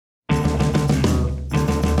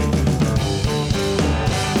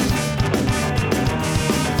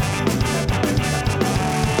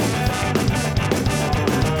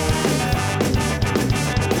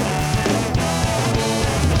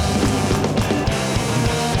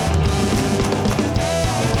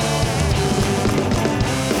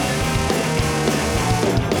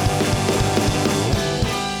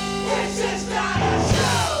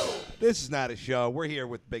This is not a show. We're here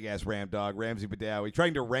with big ass Ram Dog, Ramsey Badawi,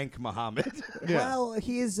 trying to rank Muhammad. Well,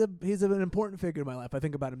 he's an important figure in my life. I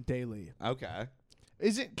think about him daily. Okay.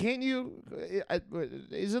 Isn't the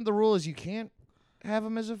rule is you can't have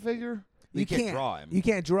him as a figure? You can't draw him. You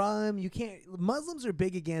can't draw him. You can't. Muslims are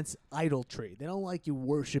big against idolatry. They don't like you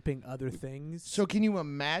worshiping other things. So can you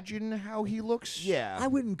imagine how he looks? Yeah. I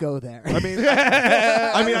wouldn't go there. I mean,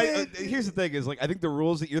 here's the thing: is like I think the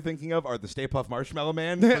rules that you're thinking of are the Stay Puft Marshmallow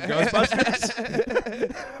Man from Ghostbusters.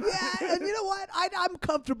 Yeah, and you know what? I'm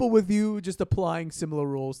comfortable with you just applying similar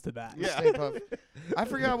rules to that. Yeah. Stay Puft. I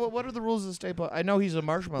forgot what are the rules of Stay Puft. I know he's a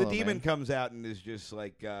marshmallow. The demon man. comes out and is just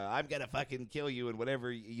like, I'm gonna fucking kill you, and whatever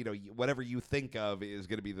you think of is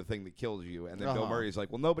gonna be the thing that kills you. And then Bill Murray's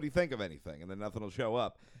like, well, nobody think of anything, and then nothing will show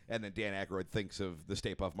up. And then Dan Aykroyd thinks of the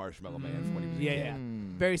Stay Puft Marshmallow Man from when he was a kid. Yeah.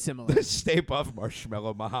 Very similar. The Stay Puft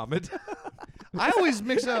Marshmallow Muhammad. I always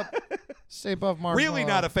mix up Stay Puft Marshmallow. Really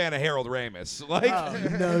not a fan of Harold Ramis. Like,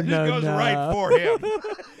 no, just goes right for him.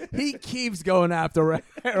 He keeps going after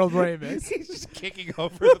Harold Ramis. He's just kicking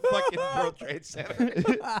over the fucking World Trade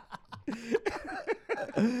Center.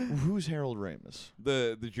 Who's Harold Ramis?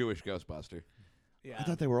 The Jewish Ghostbuster. Yeah. I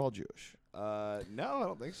thought they were all Jewish. No, I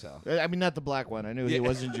don't think so. I mean, not the black one. I knew he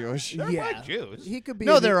wasn't Jewish. They're Yeah. black Jews. He could be.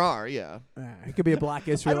 No, there are. Yeah. He could be a black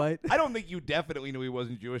Israelite. I don't think you definitely knew he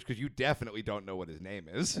wasn't Jewish because you definitely don't know what his name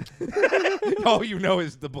is. All you know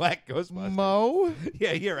is the black Ghostbuster. Mo.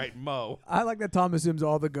 Yeah, you're right, Mo. I like that Tom assumes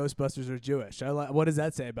all the Ghostbusters are Jewish. What does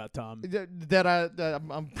that say about Tom?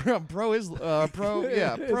 I'm pro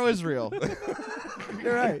Israel.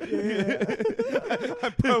 You're right. Yeah.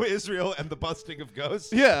 I'm pro-Israel and the busting of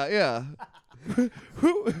ghosts. Yeah.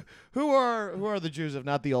 Who are the Jews if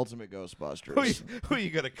not the ultimate Ghostbusters? Who you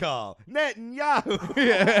gonna call? Netanyahu.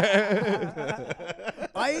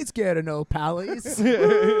 I ain't scared of no pallies.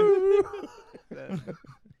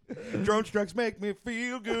 Drone strikes make me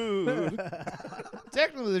feel good.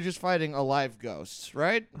 Technically, they're just fighting alive ghosts,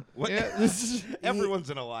 right? What? Yeah. Everyone's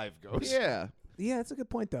an alive ghost. Yeah. Yeah, that's a good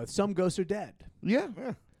point, though. Some ghosts are dead. Yeah.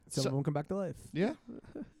 Some of them come back to life. Yeah.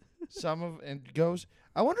 Some of and ghosts.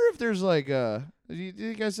 I wonder if there's like do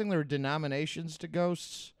you guys think there are denominations to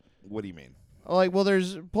ghosts? What do you mean? Like, well,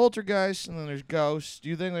 there's poltergeists and then there's ghosts. Do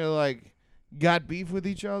you think they're like got beef with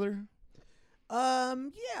each other?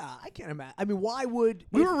 Yeah, I can't imagine. I mean, why would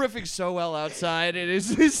We were riffing so well outside, and as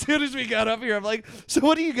soon as we got up here, I'm like, so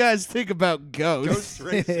what do you guys think about ghosts? Ghost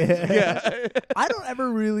races. Yeah. I don't ever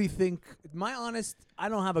really think. I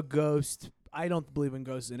don't have a ghost. I don't believe in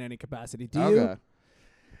ghosts in any capacity. Do you?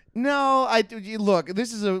 No, look.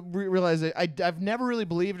 This is realize that I've never really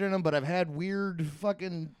believed in them, but I've had weird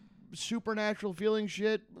fucking supernatural feeling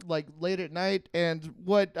shit like late at night, and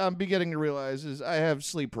what I'm beginning to realize is I have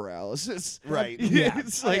sleep paralysis. Right. Yeah.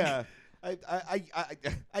 It's like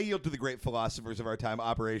I yield to the great philosophers of our time,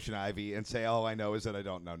 Operation Ivy, and say all I know is that I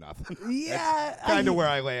don't know nothing. Yeah, Kind of where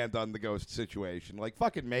I land on the ghost situation. Like,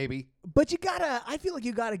 fucking maybe. But I feel like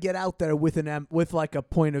you gotta get out there with with like a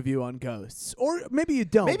point of view on ghosts, or maybe you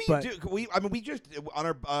don't. Maybe but you do. We just on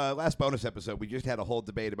our last bonus episode, we just had a whole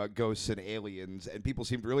debate about ghosts and aliens, and people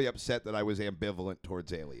seemed really upset that I was ambivalent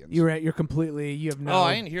towards aliens. you're completely. You have no. oh,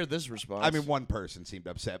 I didn't hear this response. I mean, one person seemed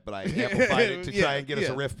upset, but I amplified it to try and get us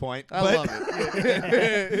a riff point. I love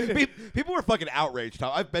it. People were fucking outraged.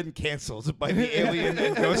 Tom. I've been canceled by the alien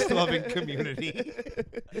and ghost-loving community.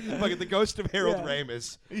 Fucking the ghost of Harold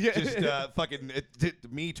Ramis just fucking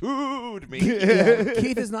me too'd me. Yeah.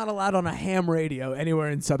 Keith is not allowed on a ham radio anywhere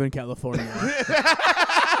in Southern California.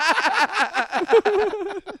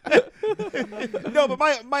 No, but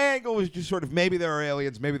my angle was just sort of maybe there are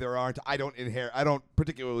aliens, maybe there aren't. I don't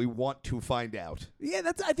particularly want to find out. Yeah,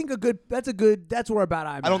 that's where about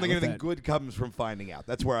I'm. I don't at think with anything it. good comes from finding out.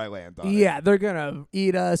 That's where I land on it. Yeah, they're gonna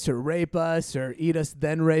eat us or rape us or eat us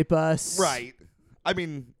then rape us. Right. I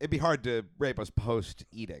mean, it'd be hard to rape us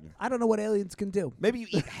post-eating. I don't know what aliens can do. Maybe you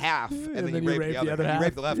eat half and then then you you rape rape the the other other half. You half.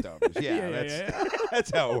 rape the leftovers. Yeah,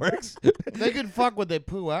 that's how it works. They could fuck what they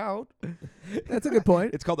poo out. That's a good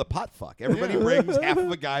point. It's called a pot fuck. Everybody brings half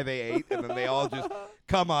of a guy they ate, and then they all just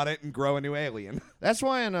come on it and grow a new alien. That's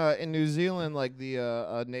why in New Zealand, like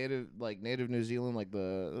the native New Zealand, like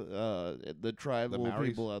the tribal Maoris?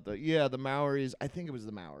 people out there. Yeah, the Maoris. I think it was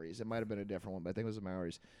the Maoris. It might have been a different one, but I think it was the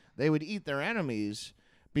Maoris. They would eat their enemies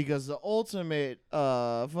because the ultimate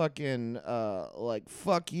fucking like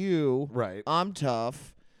fuck you, Right. I'm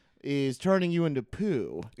tough, is turning you into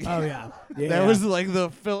poo. Oh yeah. That was like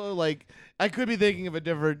like I could be thinking of a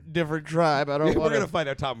different tribe. I don't We're want going to find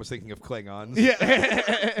out Tom was thinking of Klingons.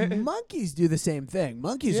 Yeah. Monkeys do the same thing.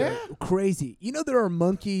 Monkeys are crazy. You know there are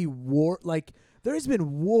monkey There's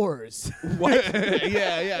been wars. What?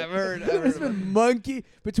 yeah, I've heard. There's been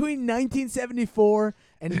between 1974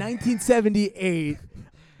 and 1978.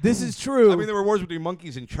 This is true. I mean, there were wars between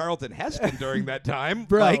monkeys and Charlton Heston during that time.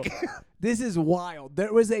 Bro, Like, this is wild.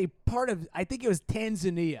 There was a part of, I think it was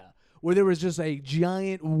Tanzania, where there was just a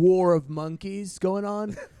giant war of monkeys going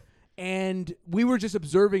on. And we were just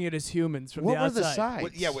observing it as humans from What the were outside. the sides?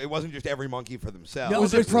 well, yeah, it wasn't just every monkey for themselves. No,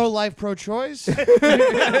 Was it pro-life, pro-choice?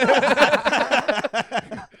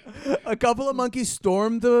 A couple of monkeys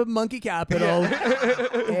stormed the monkey capital.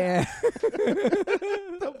 And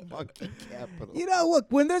the monkey capital. you know, look,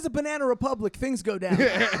 when there's a banana republic, things go down.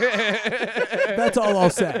 That's all I'll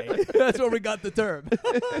say. That's where we got the term.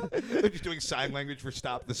 They're just doing sign language for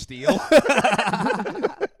Stop the Steal.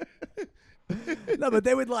 No, but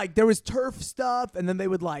they would there was turf stuff, and then they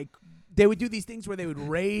would do these things where they would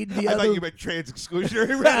raid the I other. thought you meant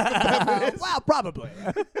trans-exclusionary radical feminists. Well, probably.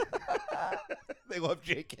 They love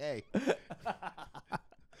JK.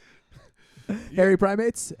 Hairy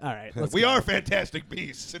primates? All right. Let's We go. are fantastic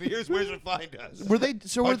beasts, and here's where to find us. Were they?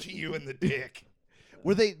 So Punching you in the dick.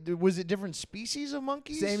 were they? Was it different species of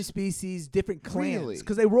monkeys? Same species, different clans. Really?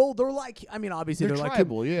 Because they're like, I mean, obviously They're they're like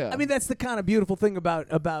tribal, yeah. I mean, that's the kind of beautiful thing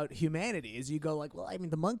about humanity is you go like, well, I mean,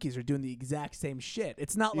 the monkeys are doing the exact same shit.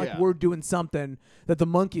 It's not like Yeah. we're doing something that the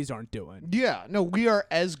monkeys aren't doing. Yeah. No, we are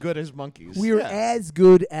as good as monkeys. We are Yeah. as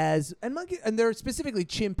good as and they're specifically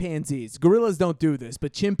chimpanzees. Gorillas don't do this,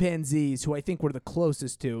 but chimpanzees, who I think we're the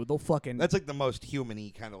closest to, they'll fucking That's like the most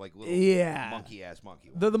human-y kind of like little Yeah. monkey-ass monkey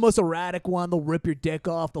one. they're the most erratic one. They'll rip your dick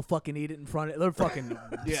off. They'll fucking eat it in front of. They're fucking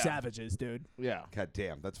Yeah. savages, dude. Yeah. God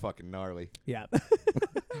damn, that's fucking gnarly. Yeah.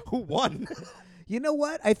 Who won? You know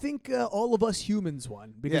what? I think all of us humans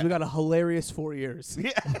won because Yeah. we got a hilarious 4 years.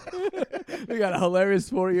 Yeah. We got a hilarious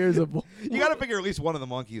 4 years of. You got to figure at least one of the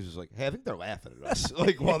monkeys was like, hey, I think they're laughing at us.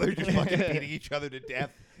 Like, while they're just fucking beating each other to death.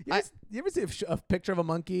 You ever see a picture of a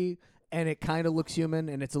monkey and it kind of looks human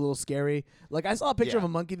and it's a little scary? Like I saw a picture Yeah. of a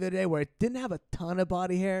monkey the other day where it didn't have a ton of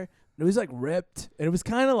body hair. It was like ripped, and it was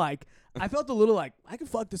kind of like I felt a little like I could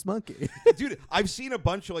fuck this monkey. Dude, I've seen a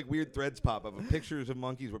bunch of like weird threads pop up of pictures of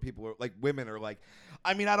monkeys where people are like, women are like,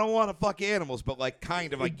 I mean, I don't want to fuck animals, but like,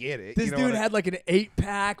 kind of, I get it. This You know dude what I- had like an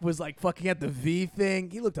 8-pack, was like fucking at the V thing.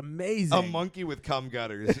 He looked amazing. a monkey with cum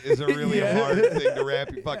gutters is a really Yeah. hard thing to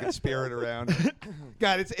wrap your fucking spirit around.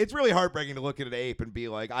 God, it's really heartbreaking to look at an ape and be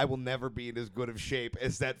like, I will never be in as good of shape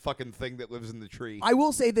as that fucking thing that lives in the tree. I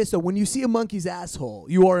will say this though: when you see a monkey's asshole,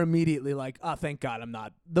 you are immediately like, "Oh, thank God, I'm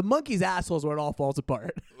not." The monkey's asshole is where it all falls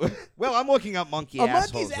apart. Well, I'm looking up monkey A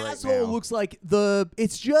assholes monkey's right asshole now. looks like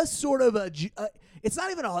it's just sort of it's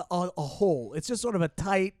not even a hole. It's just sort of a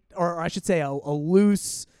tight, or I should say, a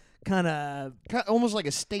loose kind of. Almost like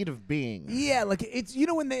a state of being. Yeah, like it's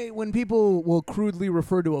when people will crudely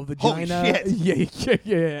refer to a Holy vagina. shit.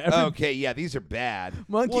 Yeah. Okay, yeah, these are bad.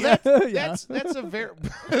 Monkey. Well, yeah. that's a very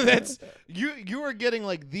that's you are getting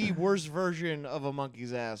like the worst version of a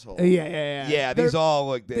monkey's asshole. Yeah. Yeah, They're- these all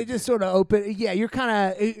look. They just sort of open. Yeah, you're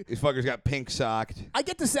kind of. These fuckers got pink socked. I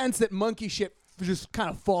get the sense that monkey shit just kind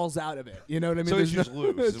of falls out of it. You know what I mean? So it's There's just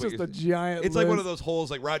loose, It's is what just you're a giant. It's like one loose- of those holes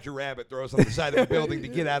like Roger Rabbit throws on the side of a building to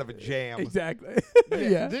get out of a jam. Exactly.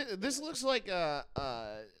 yeah. This looks like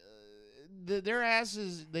their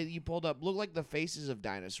asses that you pulled up look like the faces of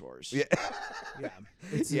dinosaurs. Yeah, Yeah.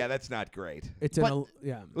 It's, yeah, that's not great. It's But-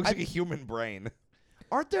 yeah. Looks like a human brain.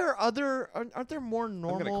 Aren't there more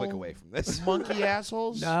normal I'm gonna click away from this. monkey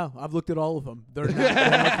assholes? No, I've looked at all of them. They're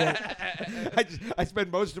not. I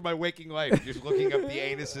spend most of my waking life just looking up the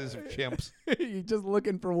anuses of chimps. You're just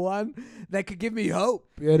looking for one that could give me hope.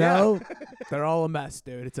 You know, they're all a mess,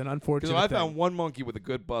 dude. It's an Because unfortunate if I thing. found one monkey with a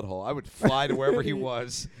good butthole, I would fly to wherever he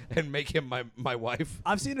was and make him my wife.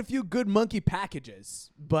 I've seen a few good monkey packages,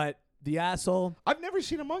 but the asshole, I've never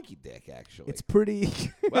seen a monkey dick, actually. it's pretty.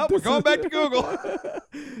 Well, we're going back to Google.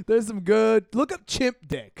 There's some good. Look up chimp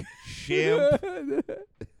dick. Chimp.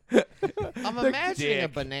 I'm imagining a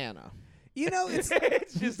dick. banana. You know, it's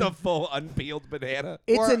It's just a full unpeeled banana.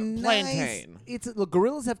 it's Or a plantain. Nice, look,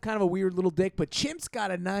 gorillas have kind of a weird little dick, but chimps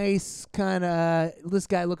got a nice kind of. This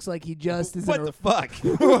guy looks like he just is. What in a, the fuck?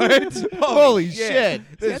 What? Holy shit.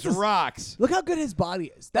 This That's a- rocks. Look how good his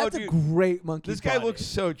body is. That's a dude. great monkey. This guy looks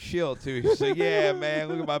so chill, too. He's like, yeah, man,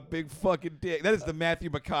 look at my big fucking dick. That is the Matthew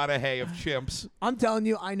McConaughey of chimps. I'm telling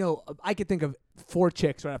you, I know. I could think of 4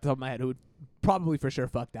 chicks right off the top of my head who would probably for sure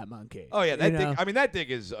fuck that monkey. Oh, yeah, that You dick. know? I mean, that dick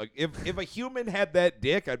is, if a human had that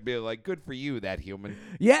dick, I'd be like, good for you, that human.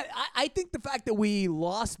 Yeah, I think the fact that we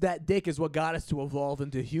lost that dick is what got us to evolve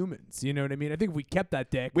into humans. You know what I mean? I think if we kept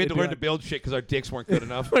that dick, We had it'd to be learn to like, build shit because our dicks weren't good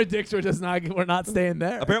enough. our dicks were just not. We're not staying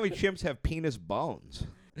there. Apparently, chimps have penis bones.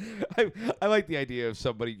 I like the idea of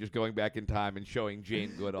somebody just going back in time and showing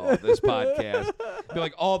Jane Goodall this podcast. Be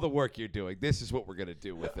like, all the work you're doing, this is what we're gonna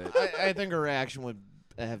do with it. I think her reaction would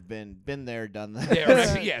have been there, done that. Yeah, or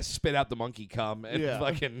actually, spit out the monkey cum and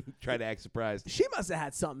fucking try to act surprised. She must have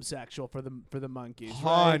had something sexual for the monkeys.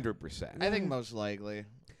 Right? 100%. I think most likely.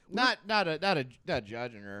 Not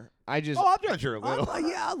judging her. I just. Oh, I'll judge her a little.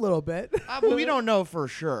 Yeah, a little bit. Well, we don't know for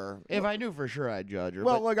sure. If I knew for sure, I'd judge her.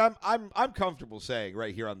 Well, but look, I'm comfortable saying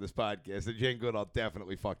right here on this podcast that Jane Goodall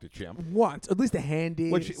definitely fucked a chimp. Once, at least a handy.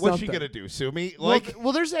 What's she something. gonna do? Sue me? Like,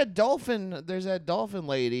 well, there's that dolphin. There's that dolphin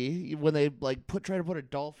lady when they like try to put a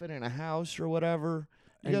dolphin in a house or whatever.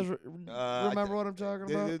 You guys remember what I'm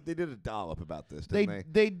talking about? They did a dollop about this, didn't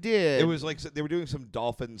they? They did. It was like they were doing some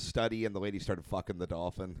dolphin study, and the lady started fucking the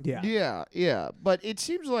dolphin. Yeah. Yeah. But it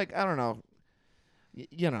seems like I don't know.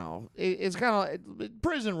 It's kind of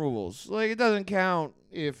prison rules. Like it doesn't count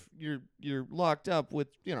if you're locked up with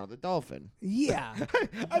the dolphin. Yeah.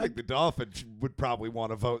 I think the dolphin would probably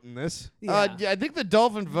want to vote in this. Yeah. I think the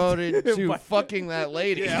dolphin voted to fucking that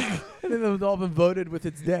lady. Yeah. And then the dolphin voted with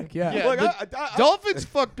its dick. Yeah. Yeah. Look, Dolphins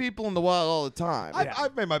fuck people in the wild all the time.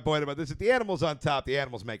 I've made my point about this. If the animal's on top, the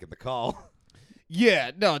animal's making the call.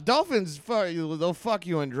 Yeah, no, dolphins they'll fuck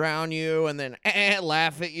you and drown you and then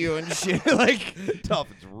laugh at you and shit. Like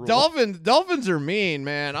Dolphins rule. Dolphins are mean,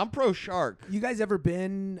 man. I'm pro shark. You guys ever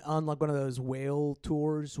been on like one of those whale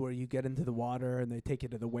tours where you get into the water and they take you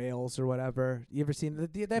to the whales or whatever? You ever seen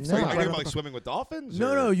that? They have Are some you right talking around about like the swimming with dolphins?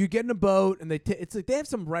 No, or? no, you get in a boat and it's like they have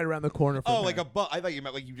some right around the corner. From Oh, like there. a boat. I thought you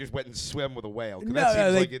meant like you just went and swim with a whale. 'Cause No, that no,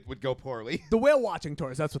 seems they- like it would go poorly. the whale watching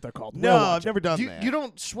tours. That's what they're called. No, Whale I've watching. never done that. You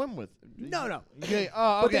don't swim with. No. Yeah,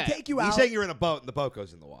 But okay. they take you He's out. saying you're in a boat and the boat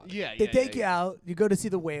goes in the water. Yeah, They take you out. You go to see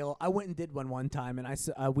the whale. I went and did one time,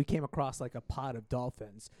 and we came across like a pod of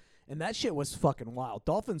dolphins, and that shit was fucking wild.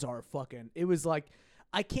 Dolphins are fucking. It was like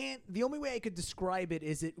I can't. The only way I could describe it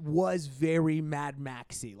is it was very Mad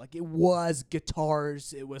Maxy. Like it was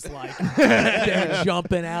guitars. It was like they were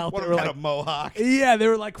jumping out. What They a were kind like, of mohawk. yeah, they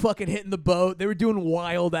were like fucking hitting the boat. They were doing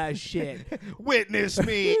wild ass shit. Witness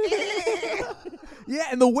me. Yeah,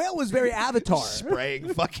 and the whale was very Avatar.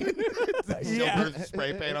 Spraying fucking Yeah. silver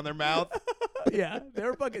spray paint on their mouth. Yeah, they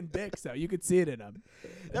were fucking dicks though. You could see it in them.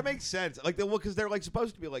 That makes sense. Like because they're like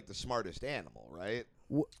supposed to be like the smartest animal, right?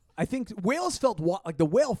 I think whales felt like the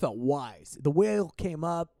whale felt wise. The whale came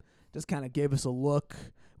up, just kind of gave us a look,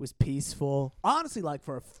 was peaceful. Honestly, like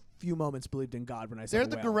for a few moments, believed in God when I saw They're a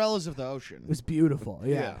the whale. gorillas of the ocean. It was beautiful.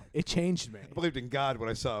 Yeah. Yeah. It changed me. I believed in God when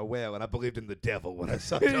I saw a whale, and I believed in the devil when I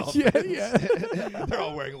saw dolphins. yeah. They're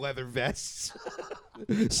all wearing leather vests,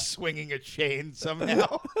 swinging a chain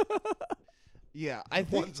somehow. Yeah, I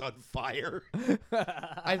think One's on fire.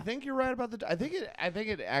 I think you're right about the. I think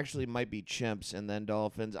it actually might be chimps and then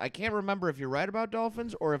dolphins. I can't remember if you're right about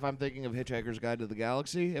dolphins or if I'm thinking of Hitchhiker's Guide to the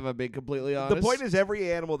Galaxy. If I'm being completely honest, The point is,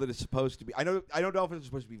 every animal that is supposed to be. I know dolphins are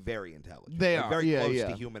supposed to be very intelligent. They Like, are, very yeah, close yeah.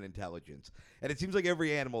 to human intelligence. And it seems like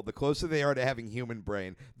every animal, the closer they are to having human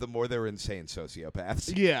brain, the more they're insane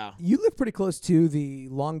sociopaths. yeah. You live pretty close to the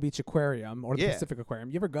Long Beach Aquarium or the Yeah. Pacific Aquarium.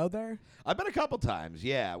 You ever go there? I've been a couple times.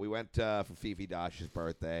 Yeah, we went for Fifi Dosh's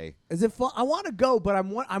birthday. Is it fun? I want to go, but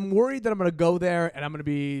I'm worried that I'm gonna go there and I'm gonna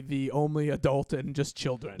be the only adult and just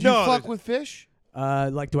children. Do you No, fuck there's- Uh, with fish?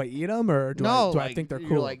 Like, do I eat them or do No, I think they're you're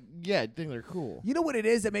cool? Like, yeah, I think they're cool. You know what it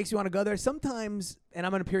is that makes me want to go there? Sometimes, and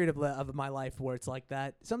I'm in a period of my life where it's like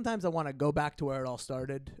that. Sometimes I want to go back to where it all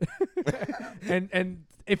started. and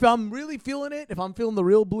if I'm really feeling it, if I'm feeling the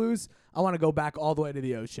real blues, I want to go back all the way to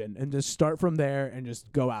the ocean and just start from there and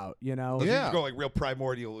just go out, you know? So you Yeah. just go like real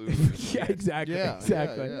primordial. Yeah, exactly. Yeah,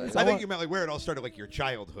 exactly. yeah, yeah. So I think want- you meant like where it all started, like your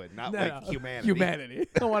childhood, not No, like no. humanity. Humanity.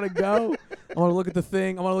 I want to go. I want to look at the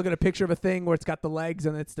thing. I want to look at a picture of a thing where it's got the legs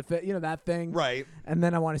and it's the that thing. Right. And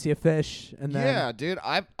then I want to see a fish. And then Yeah, dude,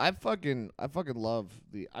 I fucking love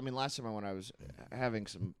the. I mean, last time I went, I was having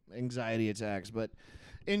some anxiety attacks, but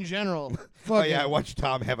in general, Oh fucking, yeah, I watched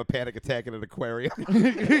Tom have a panic attack in an aquarium.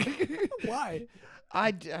 why?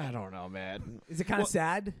 I don't know, man. Is it kind of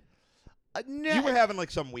sad? You were having like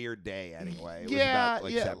some weird day anyway. It was yeah, about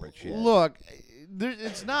like yeah. separate shit. Look,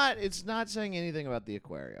 it's not saying anything about the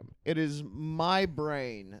aquarium. It is my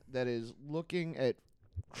brain that is looking at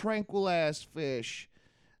tranquil ass fish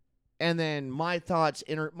and then my thoughts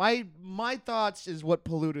my thoughts is what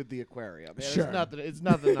polluted the aquarium. Sure. It's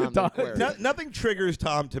nothing on the aquarium. Nothing triggers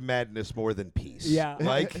Tom to madness more than peace. Yeah,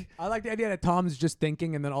 Like, I like the idea that Tom's just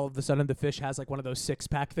thinking, and then all of a sudden the fish has like one of those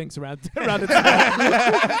 6-pack things around its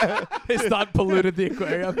mouth. His thought polluted the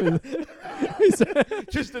aquarium.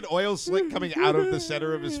 just an oil slick coming out of the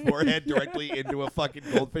center of his forehead directly into a fucking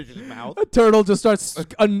goldfish's mouth. A turtle just starts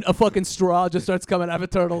a fucking straw just starts coming out of a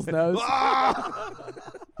turtle's nose.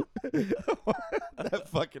 That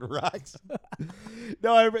fucking rocks.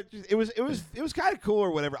 No, it was kind of cool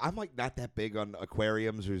or whatever. I'm like not that big on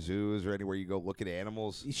aquariums or zoos or anywhere you go look at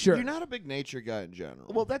animals. Sure. You're not a big nature guy in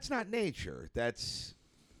general. Well, that's not nature. That's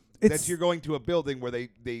It's- you're going to a building where they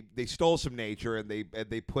stole some nature and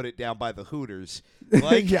they put it down by the Hooters.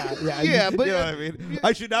 Like Yeah, but you know what I mean?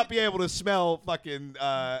 I should not be able to smell fucking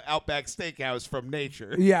Outback Steakhouse from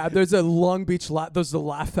nature. Yeah, there's a Long Beach there's the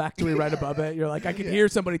Laugh Factory right above it. You're like, I can hear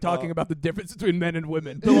somebody talking about the difference between men and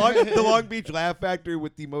women. The Long Beach Laugh Factory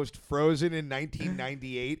with the most frozen in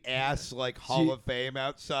 1998 ass like Hall of Fame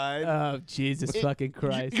outside. Oh, Jesus fucking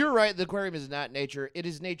Christ. You're right. The aquarium is not nature. It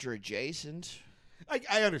is nature adjacent.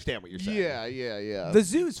 I understand what you're saying. Yeah. The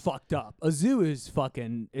zoo's fucked up. A zoo is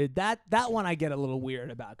fucking that one I get a little weird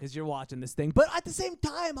about because you're watching this thing. But at the same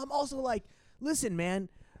time, I'm also like, listen, man,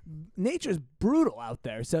 nature's brutal out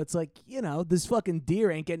there. So it's like, this fucking deer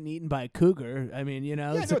ain't getting eaten by a cougar. I mean, Yeah,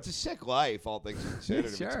 no, it's a sick life, all things considered.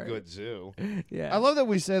 If it's a Sure. good zoo. yeah. I love that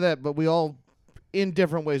we say that, but we all, in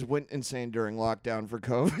different ways, went insane during lockdown for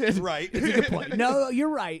COVID. Right. It's a good point. No, you're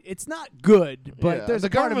right. It's not good, but Yeah. there's the a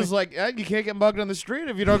part government of was like, you can't get mugged on the street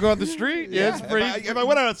if you don't go on the street. Yeah, it's pretty. If I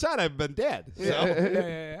went outside, I've been dead. So.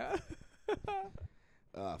 yeah.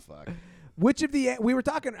 Oh, fuck. Which of the we were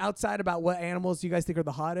talking outside about what animals you guys think are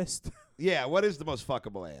the hottest? Yeah, what is the most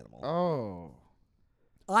fuckable animal? Oh,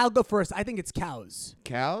 I'll go first. I think it's cows.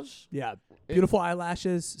 cows? Yeah, beautiful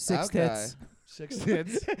eyelashes, six Okay. tits. 6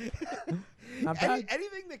 tits. Not bad.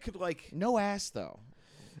 Anything that could, like... No ass though.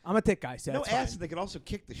 I'm a tit guy, so No that's ass, fine. they could also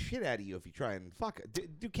kick the shit out of you if you try and fuck.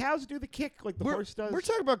 Do cows do the kick like the horse does? We're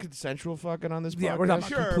talking about consensual fucking on this podcast. Yeah, we're talking about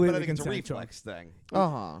Sure, but completely I think it's a consensual. reflex thing.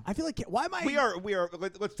 I feel like why am I? We are.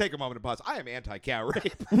 Let's take a moment to pause. I am anti-cow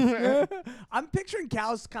rape. I'm picturing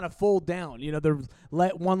cows kind of fold down. Their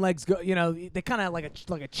one legs go. They kind of like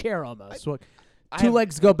a chair almost. Two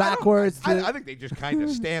legs go backwards. I think they just kind of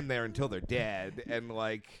stand there until they're dead, and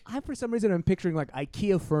like. For some reason, I'm picturing like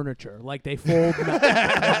IKEA furniture, like they fold.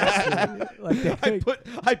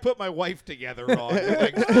 I put my wife together wrong. Her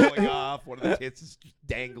legs falling off. One of the tits is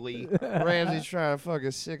dangly. Ramsey's trying to fuck a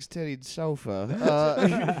 6-titted sofa. I'm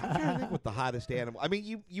trying to think what the hottest animal. I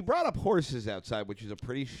mean, you brought up horses outside, which is a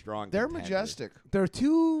pretty strong. They're contender. majestic. They're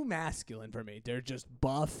too masculine for me. They're just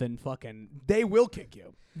buff and fucking. They will kick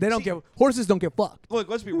you. They don't give horses. Don't get fucked. Look,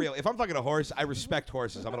 let's be real. If I'm fucking a horse, I respect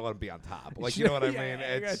horses. I'm gonna let them be on top. Like, you know what I mean?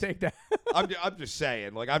 Yeah, you gotta take that. I'm just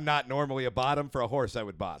saying. Like, I'm not normally a bottom. For a horse, I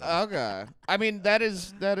would bottom. Okay. I mean, that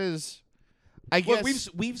is. I Look, guess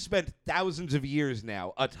we've spent thousands of years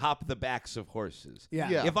now atop the backs of horses.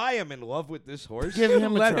 Yeah. If I am in love with this horse, give him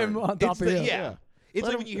a Let turn. him on top it's of you. yeah. It's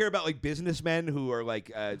Let like him- when you hear about like businessmen who are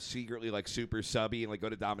like secretly like super subby and like go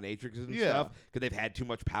to dominatrixes and Yeah. stuff because they've had too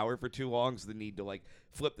much power for too long, so they need to like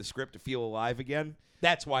flip the script to feel alive again.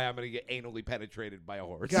 That's why I'm gonna get anally penetrated by a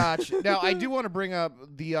horse. Gotcha. Now, I do want to bring up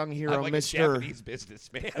the young hero, I'm like a Mr. Japanese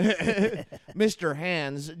businessman. Mr.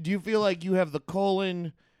 Hands. Do you feel like you have the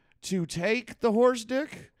colon to take the horse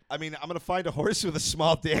dick? I mean, I'm gonna find a horse with a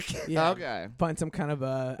small dick. Yeah. Okay. Find some kind of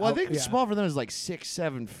a. Well, I think yeah. small for them is like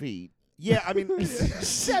 6-7 feet. Yeah, I mean,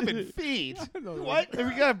 7 feet. What?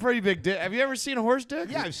 Have you got a pretty big dick? Have you ever seen a horse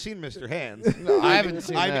dick? Yeah, I've seen Mr. Hands. No, I haven't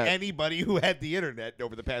seen I'm that. anybody who had the internet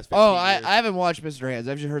over the past 15 Oh, years. I haven't watched Mr. Hands.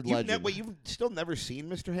 I've just heard legend. Wait, you've still never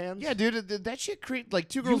seen Mr. Hands? Yeah, dude, that shit creeped like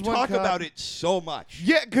two You girls, one talk cup. about it so much.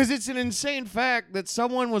 Yeah, because it's an insane fact that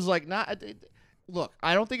someone was like, not. Look,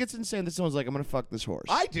 I don't think it's insane that someone's like, I'm gonna fuck this horse.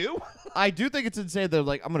 I do. I do think it's insane they're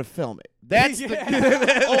like, I'm gonna film it. That's the.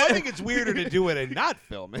 Oh, I think it's weirder to do it and not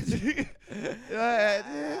film it.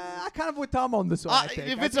 I kind of with Tom on this one. I think.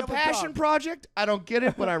 If I it's think a I'm with Tom. passion project, I don't get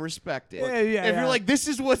it, but I respect it. Yeah, If yeah. you're like, this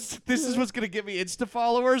is what's gonna get me Insta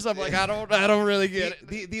followers, I'm like, I don't really get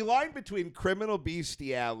it. The line between criminal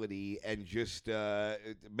bestiality and just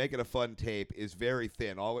making a fun tape is very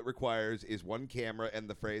thin. All it requires is one camera and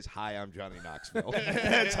the phrase, "Hi, I'm Johnny Knoxville."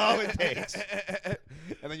 That's all it takes.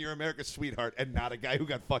 And then you're America's sweetheart and not a guy who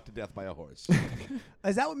got fucked to death by a horse.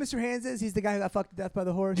 Is that what Mr. Hands is? He's the guy who got fucked to death by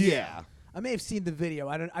the horse. Yeah. I may have seen the video.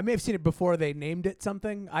 I may have seen it before they named it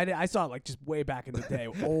something. I saw it like just way back in the day.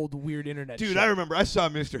 Old weird internet. Dude, shit. I remember I saw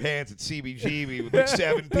Mr. Hands at CBGB with like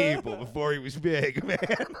 7 people before he was big, man.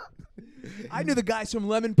 I knew the guys from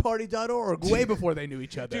LemonParty.org way before they knew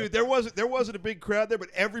each other. Dude, there wasn't a big crowd there, but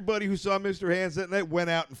everybody who saw Mr. Hands that night went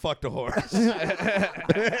out and fucked a horse.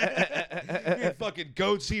 Fucking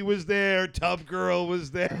Goatsy was there, Tub Girl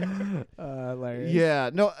was there. Hilarious. Yeah,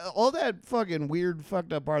 no, all that fucking weird,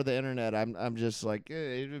 fucked up part of the internet. I'm just like,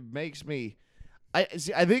 it makes me. I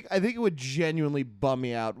think it would genuinely bum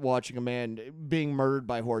me out watching a man being murdered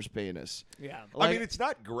by horse penis. Yeah. I mean, it's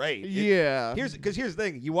not great. Yeah. Here's the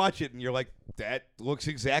thing: you watch it and you're like, that looks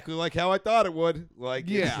exactly like how I thought it would. Like,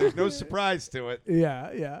 Yeah. there's no surprise to it.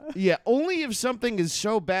 Yeah. Yeah, only if something is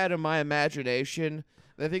so bad in my imagination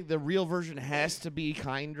that I think the real version has to be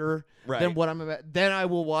kinder than what then I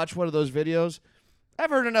will watch one of those videos. I've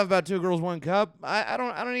heard enough about Two Girls, One Cup. I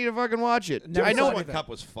don't need to fucking watch it. Never I know saw One anything. Cup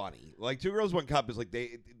was funny. Like Two Girls, One Cup is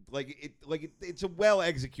it's a well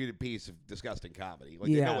executed piece of disgusting comedy.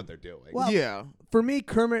 Like they know what they're doing. Well, Yeah. For me,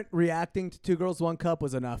 Kermit reacting to Two Girls, One Cup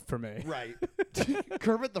was enough for me. Right.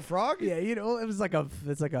 Kermit the Frog? Yeah, it's like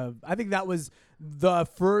a. I think that was the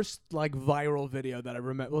first like viral video that I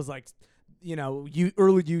remember. It was like,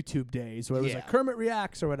 early YouTube days where it was like Kermit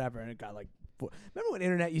reacts or whatever, and it got like. Remember when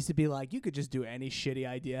internet used to be like you could just do any shitty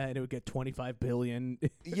idea and it would get 25 billion?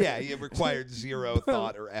 Yeah, it required zero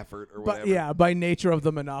thought or effort or whatever. But yeah, by nature of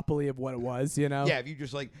the monopoly of what it was, Yeah, if you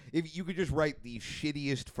could just write the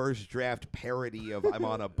shittiest first draft parody of I'm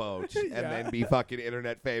on a boat and then be fucking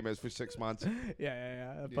internet famous for 6 months.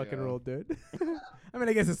 Yeah. That fucking ruled, dude. I mean,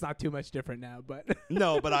 I guess it's not too much different now, but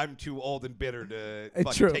No, but I'm too old and bitter to It's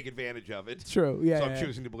fucking true. take advantage of it. true. Yeah. So yeah. I'm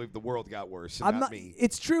choosing to believe the world got worse and I'm not me.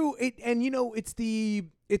 It's true. The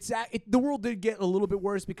world did get a little bit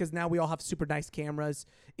worse because now we all have super nice cameras.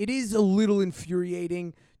 It is a little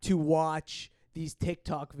infuriating to watch these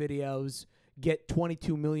TikTok videos get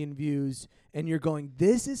 22 million views, and you're going,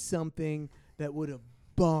 "This is something that would have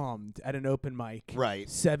bombed at an open mic." Right.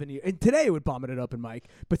 7 years, and today it would bomb at an open mic.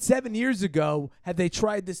 But 7 years ago, had they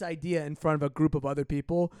tried this idea in front of a group of other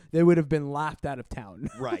people, they would have been laughed out of town.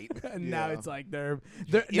 Right. And now it's like they're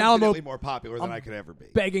Now now I'm more popular than I'm I could ever be.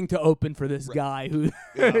 begging to open for this guy who,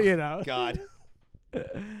 God.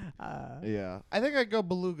 Yeah. I think I'd go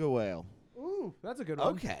beluga whale. Ooh, that's a good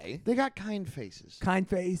one. Okay. They got kind faces. Kind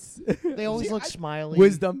face, They always look smiley.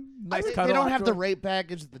 wisdom, nice They cuddle. don't have the afterwards. rape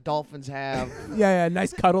package that the dolphins have. Yeah,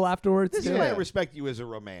 nice cuddle afterwards. This too. is why I respect you as a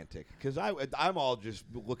romantic, because I'm all just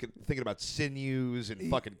thinking about sinews and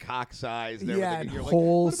fucking cock size and everything. Yeah, and and you're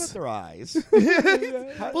holes. like, what about their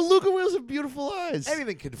eyes? Beluga whales have beautiful eyes.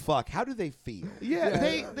 Anything can fuck. How do they feel?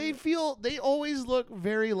 Yeah, they always look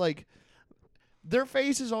very like their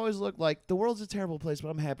faces always look like the world's a terrible place, but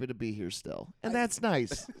I'm happy to be here still, and that's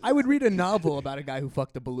nice. I would read a novel about a guy who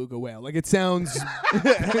fucked a beluga whale. Like it sounds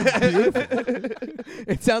beautiful.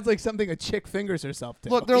 It sounds like something a chick fingers herself to.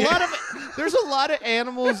 Look, there's a lot of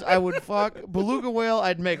animals I would fuck. Beluga whale,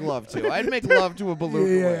 I'd make love to. I'd make love to a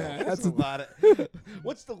beluga whale. That's a lot of.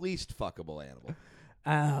 What's the least fuckable animal?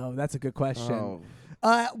 Oh, that's a good question. Oh.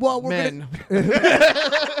 Well, we're Men. There we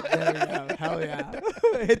go. Hell yeah.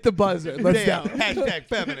 Hit the buzzer. Let's Damn. go. Hashtag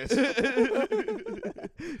feminist.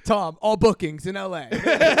 Tom, all bookings in LA.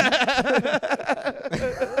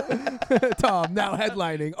 Tom, now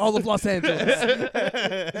headlining all of Los Angeles.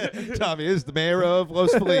 Tommy is the mayor of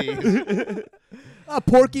Los Feliz. A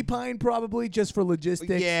porcupine, probably, just for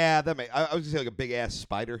logistics. Yeah, that I was gonna say like a big ass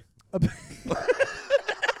spider.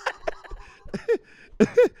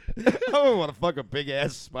 I don't want to fuck a big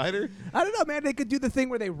ass spider. I don't know, man. They could do the thing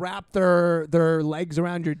where they wrap their legs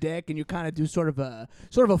around your dick, and you kind of do sort of a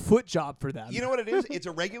foot job for them. You know what it is? It's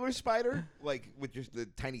a regular spider, like with just the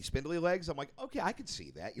tiny spindly legs. I'm like, okay, I could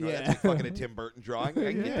see that. You know, that's like fucking a Tim Burton drawing.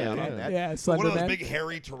 I can get down on that. Yeah, One Slender of those Man. big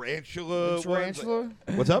hairy tarantula. ones. Tarantula?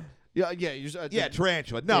 What's up? Yeah. Yeah,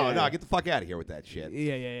 tarantula. No, Yeah. no, get the fuck out of here with that shit.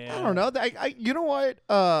 Yeah. I don't know. You know what?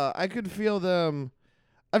 I could feel them.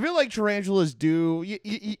 I feel like tarantulas do.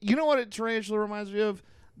 You know what a tarantula reminds me of?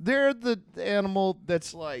 They're the animal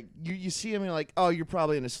that's like you see them and you're like, oh, you're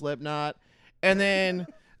probably in a Slipknot, and then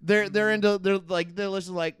they're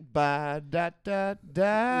listening like ba da da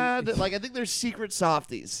da. Like I think they're secret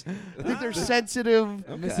softies. I think they're sensitive. I think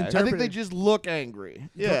they Misinterpreted. just look angry.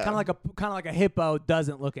 Yeah, kind of like a hippo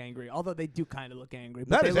doesn't look angry, although they do kind of look angry. But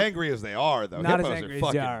Not they as look angry as they are, though. not Hippos as angry are as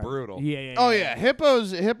fucking they are. brutal. Yeah. Oh yeah,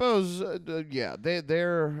 hippos. Yeah,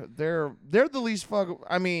 they're the least fuck.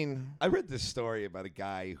 I mean, I read this story about a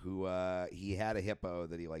guy who he had a hippo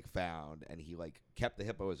that he like found, and he like kept the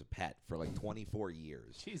hippo as a pet for like 24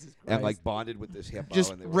 years. Jesus Christ. and like bonded with this hippo.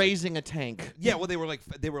 Just and they were, raising a tank. Yeah, well, they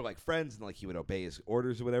were like friends, and like he would obey his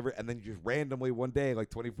orders or whatever. And then just randomly one day, like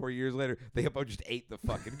 24 years later, the hippo just ate the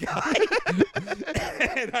fucking guy.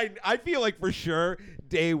 And I feel like for sure,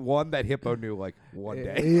 day one, that hippo knew like one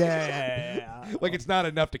day. Yeah. Like it's not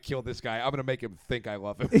enough to kill this guy. I'm gonna make him think I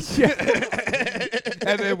love him. Yeah.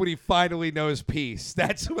 And then when he finally knows peace,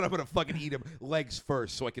 that's when I'm gonna fucking eat him legs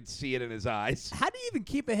first, so I can see it in his eyes. How do you even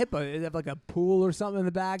keep a hippo? Did they have like a pool or something in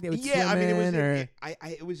the back? They would swim I mean, it was in, or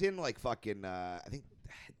it was in like fucking I think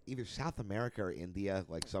either South America or India,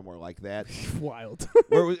 like somewhere like that. wild.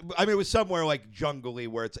 Where it was, I mean, it was somewhere like jungly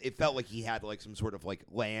where it felt like he had like some sort of like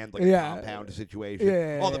land, like Yeah. a compound situation.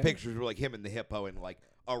 Yeah, All the yeah. pictures were like him and the hippo in like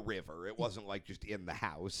a river. It wasn't like just in the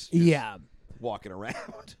house. Just Yeah. walking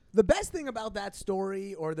around. The best thing about that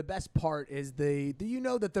story, or the best part, is do you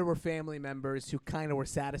know that there were family members who kind of were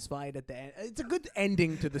satisfied at the end? It's a good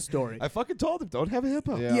ending to the story. I fucking told him, don't have a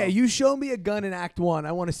hippo. yeah, you show me a gun in Act 1.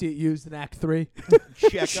 I want to see it used in Act 3.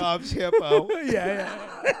 Chekhov's hippo.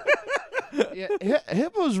 yeah. Yeah,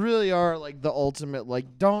 hippos really are like the ultimate.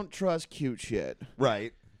 Like, don't trust cute shit.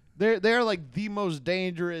 Right. They're like the most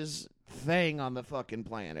dangerous thing on the fucking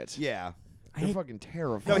planet. Yeah. They're fucking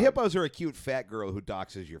terrifying. No, hippos are a cute fat girl who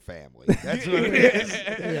doxes your family. That's what it is.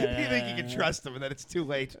 You think you can trust them, and then it's too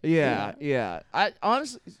late. Yeah. I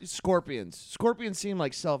honestly, Scorpions seem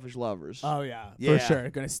like selfish lovers. Oh, yeah. Yeah. For sure.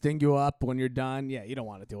 Going to sting you up when you're done. Yeah, you don't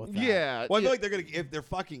want to deal with that. Yeah. Well, I feel like they're gonna if they're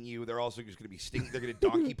fucking you, they're also just gonna be They're gonna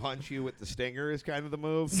donkey punch you with the stinger. Is kind of the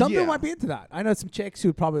move. Some people Yeah. might be into that. I know some chicks who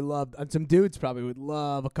would probably love, and some dudes probably would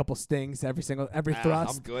love a couple stings every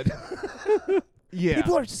thrust. I'm good. Yeah.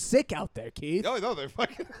 People are sick out there, Keith. No, they're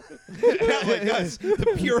fucking not like us,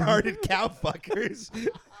 the pure-hearted cow fuckers.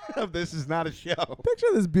 This is not a show. Picture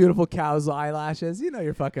this beautiful cow's eyelashes. You know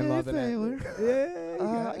you're fucking loving Taylor. it.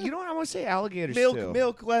 Yeah. You know what? I want to say alligators Milk, too.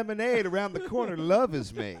 milk, lemonade around the corner. Love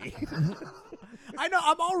is me. I know.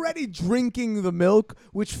 I'm already drinking the milk,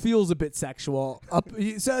 which feels a bit sexual.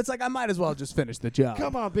 So it's like I might as well just finish the job.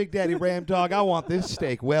 Come on, Big Daddy Ram Dog. I want this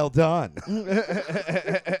steak well done.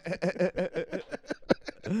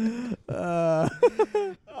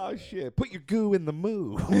 Oh shit! Put your goo in the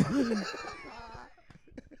moo.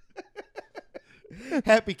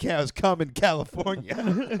 Happy cows come in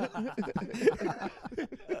California.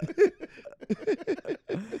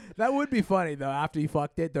 That would be funny though. After you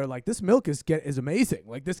fucked it, they're like, "This milk is amazing.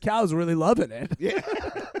 Like this cow's really loving it." Yeah.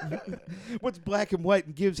 What's black and white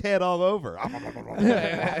and gives head all over?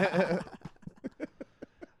 I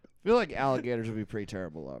feel like alligators would be pretty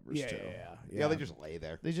terrible lovers too. Yeah, they just lay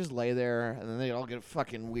there. They just lay there, and then they all get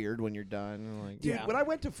fucking weird when you're done. And like, Dude, Yeah. when I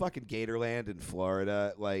went to fucking Gatorland in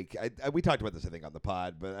Florida, like we talked about this I think on the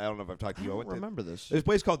pod, but I don't know if I've talked to you. I went don't to remember this. There's a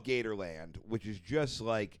place called Gatorland, which is just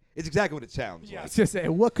like it's exactly what it sounds Yeah. I like. was just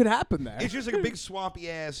saying, what could happen there? It's just like a big swampy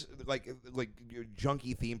ass like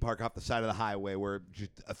junky theme park off the side of the highway where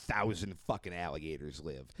just 1,000 fucking alligators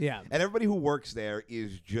live. Yeah. And everybody who works there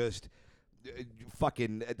is just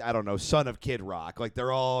fucking, I don't know, son of Kid Rock. Like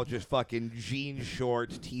they're all just fucking jean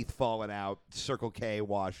shorts, teeth falling out, Circle K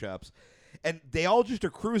wash-ups. And they all just are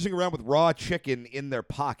cruising around with raw chicken in their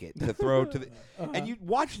pocket to throw to the. And you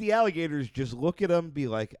watch the alligators just look at them, be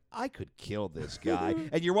like, I could kill this guy.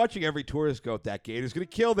 And you're watching every tourist go, that gator's going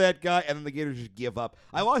to kill that guy. And then the gators just give up.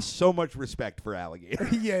 I lost so much respect for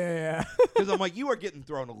alligators. yeah. Because I'm like, you are getting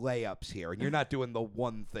thrown layups here, and you're not doing the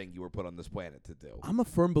one thing you were put on this planet to do. I'm a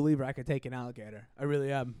firm believer I could take an alligator. I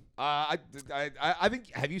really am. I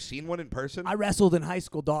think. Have you seen one in person? I wrestled in high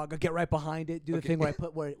school, dog. I get right behind it, do the Okay. thing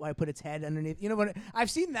where I put its head underneath. You know what?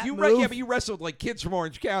 I've seen that You move. yeah, but you wrestled like kids from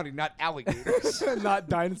Orange County, not alligators. Not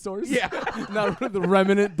dinosaurs. Yeah. Not the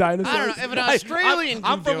remnant dinosaurs. I don't know if an Australian.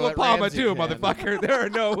 I'm can from do it, La Palma Ramsey too, can. motherfucker. There are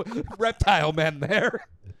no reptile men there.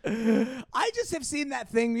 I just have seen that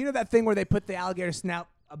thing. You know that thing where they put the alligator snout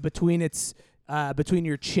between its between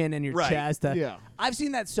your chin and your Right. chest. Yeah. I've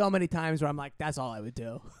seen that so many times where I'm like, that's all I would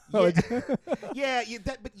do. Yeah,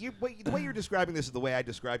 the way you're describing this is the way I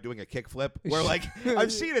describe doing a kickflip, where like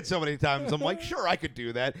I've seen it so many times. I'm like, sure, I could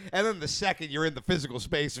do that, and then the second you're in the physical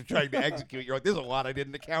space of trying to execute, you're like, there's a lot I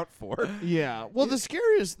didn't account for. Yeah. Well, the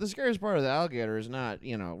scariest part of the alligator is not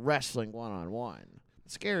wrestling one-on-one.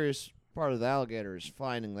 The scariest part of the alligator is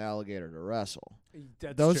finding the alligator to wrestle.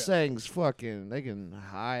 That's Those true. things fucking they can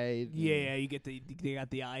hide. Yeah, you get they got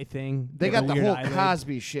the eye thing. They got the weird whole eyelid.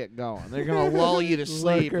 Cosby shit going. They're gonna lull you to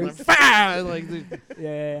sleep. And Lurkers.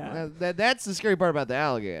 Yeah. that's the scary part about the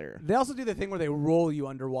alligator. They also do the thing where they roll you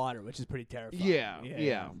underwater, which is pretty terrifying.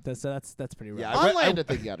 Yeah. That's pretty rough. Yeah, On land, I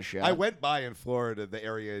think you got a shot. I went by in Florida, the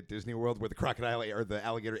area at Disney World where the crocodile or the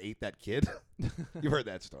alligator ate that kid. You've heard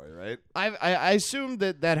that story, right? I assume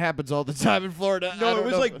that happens all the time in Florida. I No, it don't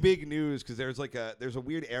was know. like big news because there's a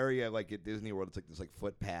weird area like at Disney World. It's like this like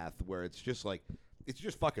footpath where it's just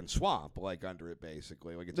fucking swamp like under it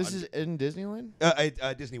basically. Like it's This is in Disneyland.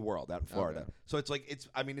 Disney World out in Florida. Okay. So it's like it's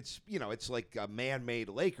like a man-made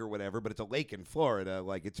lake or whatever, but it's a lake in Florida.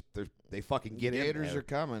 Like they fucking get in Gators there. are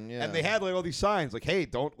coming. Yeah, And they had like all these signs like, "Hey,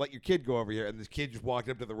 don't let your kid go over here." And this kid just walked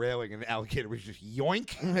up to the railing, and the alligator was just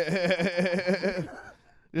yoink.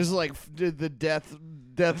 This is like the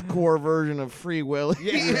deathcore version of Free Willy.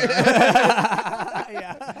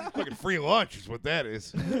 Yeah. Fucking free lunch is what that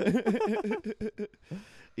is.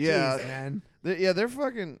 Yeah, Jeez, man.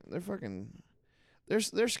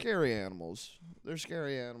 they're scary animals. They're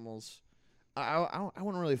scary animals. I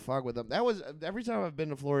wouldn't really fuck with them. That was every time I've been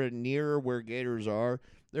to Florida near where gators are.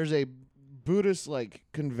 There's a Buddhist like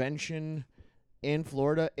convention in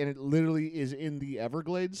Florida, and it literally is in the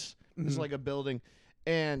Everglades. It's like a building,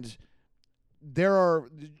 and there are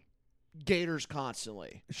gators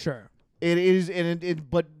constantly. Sure. It is, and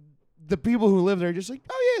but the people who live there are just like,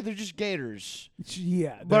 oh yeah, they're just gators.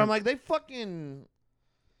 Yeah. But I'm like, they fucking.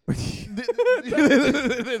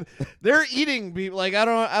 They're eating people. Like I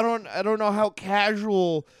don't know how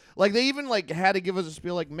casual. Like they even like had to give us a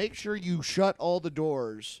spiel. Like make sure you shut all the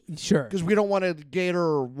doors sure. because we don't want a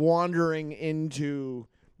gator wandering into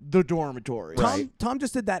the dormitory. Tom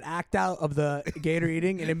just did that act out of the gator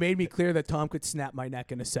eating, and it made me clear that Tom could snap my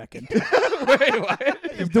neck in a second. Wait, what?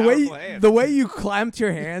 The way you clamped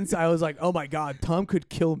your hands, I was like, oh my god, Tom could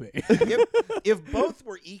kill me. If both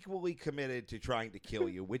were equally committed to trying to kill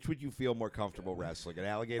you, which would you feel more comfortable wrestling, an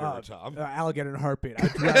alligator or Tom? Alligator in a heartbeat.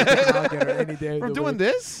 I'd rather pick an alligator any day. From of the doing week.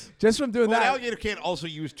 this? Just from doing Well, an that. alligator can't also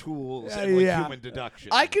use tools and like Yeah. human deduction.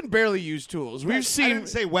 I can barely use tools. We've I seen. didn't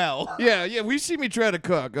say well. Yeah, we've seen me try to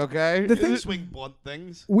cook. Okay. The thing- Swing blunt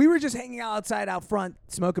things. We were just hanging outside out front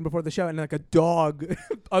smoking before the show, and like a dog,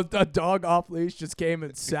 a dog off leash just came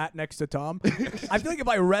and sat next to Tom. I feel like if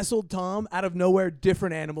I wrestled Tom out of nowhere,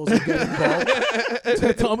 different animals would get involved.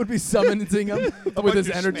 So Tom would be summoning him with his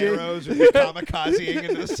energy. Sparrows would be kamikazing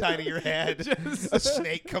into the side of your head. A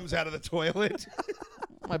snake comes out of the toilet.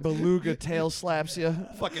 My beluga tail slaps you.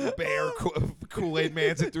 Fucking bear Kool-Aid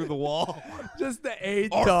Man's it through the wall. Just the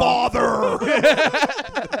eight Our dog. father!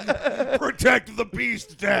 Protect the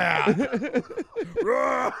beast, Dad!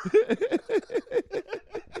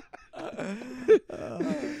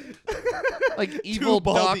 Like evil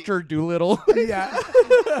baldy- Dr. Doolittle. Yeah.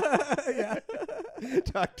 Yeah.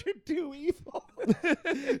 Dr. Do Evil.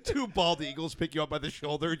 Two bald eagles pick you up by the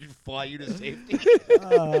shoulder and just fly you to safety.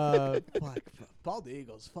 Fuck. Bald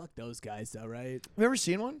eagles. Fuck those guys, though, right? You ever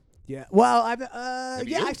seen one? Yeah. Well, I've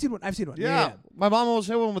you? I've seen one. I've seen one. Yeah. My mom almost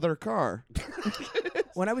hit one with her car.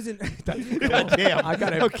 When I was in, God damn. I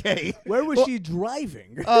got it. Okay. Where was she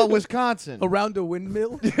driving? Wisconsin. Around a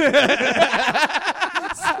windmill.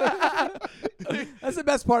 That's the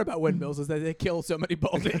best part about windmills is that they kill so many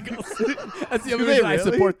bald eagles. That's the only they reason I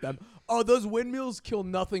really? support them. Oh, those windmills kill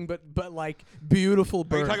nothing but like beautiful Are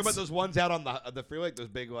birds. you talking about those ones out on the freeway, like those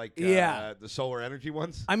big Yeah. the solar energy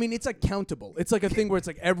ones? I mean, it's like countable. It's like a thing where it's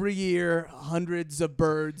like every year hundreds of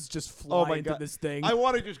birds just fly into this thing. I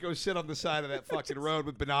want to just go sit on the side of that fucking road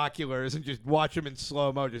with binoculars and just watch them in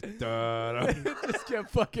slow mo. Just just can't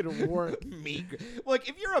fucking work. Like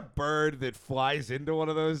if you're a bird that flies into one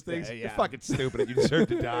of those things, Yeah, you're yeah. fucking stupid and you deserve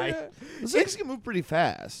to die. Those things can move pretty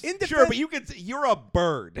fast. In Sure, but you're a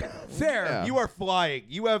bird. fair. Yeah. You are flying.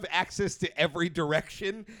 You have access to every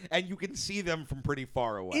direction, and you can see them from pretty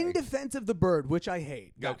far away. In defense of the bird, which I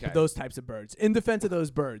hate, Okay. those types of birds. In defense of those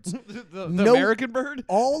birds, the No- American bird?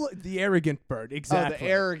 all the arrogant bird, exactly. Oh, the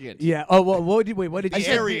arrogant. Yeah. Oh well. What did The you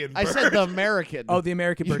say? Aryan I said bird. the American. Oh, the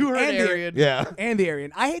American bird. You heard and Aryan. Yeah. And the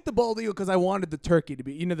Aryan. I hate the bald eagle because I wanted the turkey to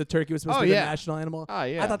be. You know, the turkey was supposed Oh, to be yeah. the national animal. Oh,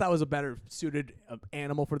 yeah. I thought that was a better suited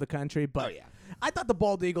animal for the country. But Oh, yeah. I thought the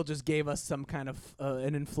bald eagle just gave us some kind of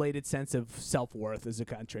an inflated sense of self-worth as a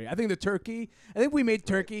country. I think the turkey. I think we made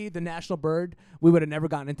turkey the national bird. We would have never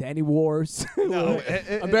gotten into any wars. No.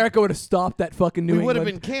 America would have stopped that fucking New we England. would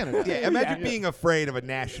have been Canada. Yeah, imagine being afraid of a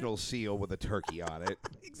national seal with a turkey on it.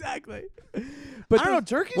 Exactly. But I don't know, the-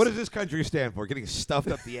 turkeys. What does this country stand for? Getting stuffed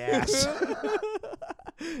up the ass.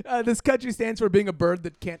 this country stands for being a bird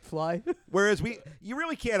that can't fly. Whereas you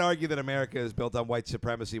really can't argue that America is built on white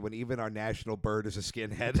supremacy when even our national bird is a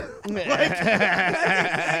skinhead.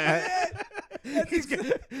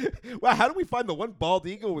 Wow, how do we find the one bald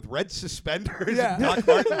eagle with red suspenders and Doc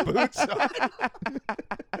Marten boots on?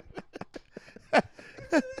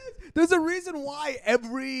 There's a reason why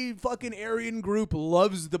every fucking Aryan group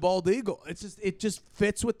loves the bald eagle. It just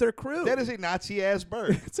fits with their crew. That is a Nazi-ass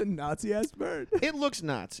bird. It's a Nazi-ass bird. It looks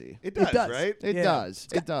Nazi. It does, right? It Yeah. does.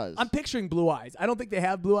 It does. I'm picturing blue eyes. I don't think they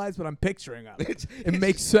have blue eyes, but I'm picturing them. It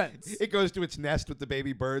Makes sense. It goes to its nest with the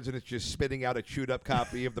baby birds, and it's just spitting out a chewed-up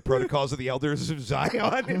copy of the Protocols of the Elders of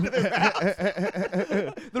Zion into their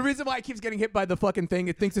mouth. The reason why it keeps getting hit by the fucking thing,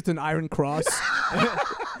 it thinks it's an iron cross.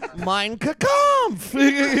 Mein Kampf.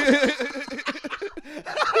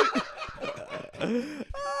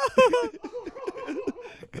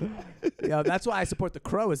 Yeah, that's why I support the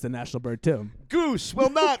crow as the national bird too. Goose will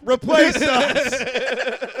not replace us.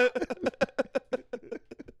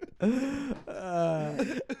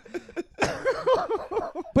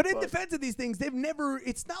 But in defense of these things, they've never.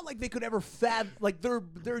 It's not like they could ever like their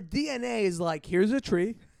DNA is like, here's a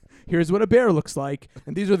tree, here's what a bear looks like,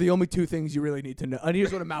 and these are the only two things you really need to know. And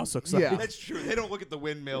here's what a mouse looks like. Yeah. That's true. They don't look at the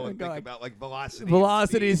windmill and think about like velocity.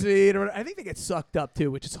 Velocity, speed. Or I think they get sucked up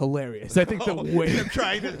too, which is hilarious. I think the way they're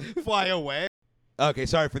trying to fly away. Okay,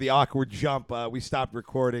 sorry for the awkward jump. We stopped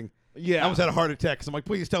recording. Yeah. I almost had a heart attack because I'm like,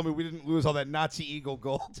 please tell me we didn't lose all that Nazi eagle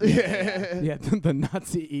gold. yeah, the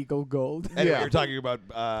Nazi eagle gold. Anyway, Yeah. you're talking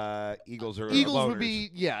about eagles or Eagles loners. would be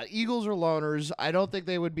eagles or loners. I don't think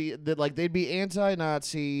they would be they'd be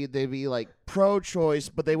anti-Nazi. They'd be like pro-choice,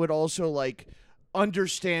 but they would also like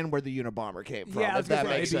understand where the Unabomber came from. Yeah, I was if that gonna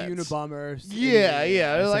say, makes maybe sense. Unabomber. Yeah.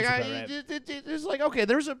 that Like sounds about right. it's like okay,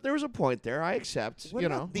 there was a point there. I accept. What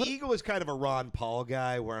about- the eagle is kind of a Ron Paul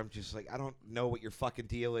guy where I'm just like, I don't know what your fucking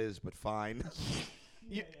deal is, but fine.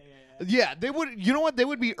 Yeah, they would. You know what? They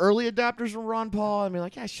would be early adopters of Ron Paul. I mean,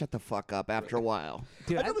 like, shut the fuck up after a while.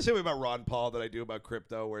 Dude, I feel the same way about Ron Paul that I do about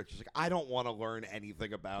crypto, where it's just like, I don't want to learn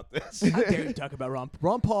anything about this. How dare you talk about Ron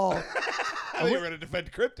Paul? I think we're going to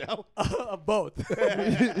defend crypto. Both.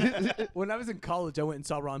 When I was in college, I went and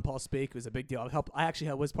saw Ron Paul speak. It was a big deal. I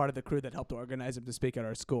actually was part of the crew that helped organize him to speak at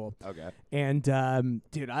our school. Okay. And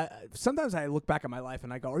dude, sometimes I look back at my life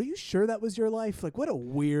and I go, "Are you sure that was your life? Like, what a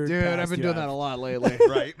weird." Dude, past I've been you doing have." that a lot lately.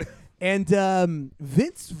 Right. And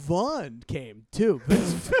Vince Vaughn came too.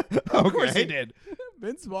 Of course he did.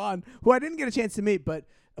 Vince Vaughn, who I didn't get a chance to meet, but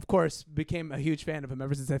of course became a huge fan of him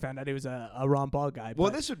ever since I found out he was a Ron Paul guy. Well,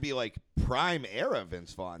 But this would be like prime era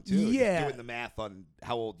Vince Vaughn, too. Yeah. Doing the math on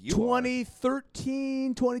how old you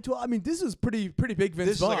 2013, 2012. I mean, this is pretty big Vince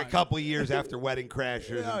This Vaughn. is like a couple of years after Wedding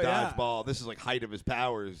Crashers Oh, and yeah. Dodgeball. This is like height of his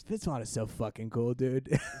powers. Vince Vaughn is so fucking cool,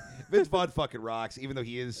 dude. Vince Vaughn fucking rocks, even though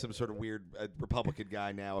he is some sort of weird Republican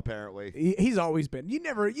guy now, apparently. He's always been. You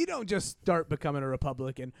don't just start becoming a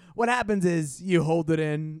Republican. What happens is you hold it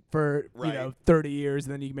in for Right. 30 years,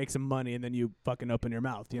 and then you make some money, and then you fucking open your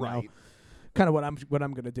mouth. You know, Right. kind of what I'm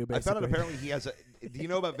gonna do. Basically, I found out apparently he has a. Do you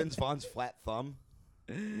know about Vince Vaughn's flat thumb?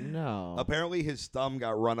 No. Apparently his thumb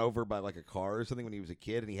got run over by like a car or something when he was a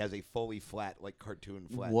kid, and he has a fully flat, like cartoon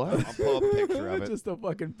flat. What? thumb. I'll pull up a picture of it. Just a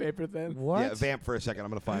fucking paper thin. What? Yeah, vamp for a second.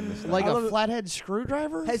 I'm gonna find this. Like I a love it. flathead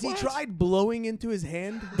screwdriver? Has he What? tried blowing into his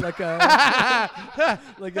hand like a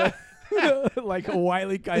like a like a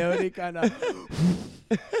Wile E. Coyote kind of?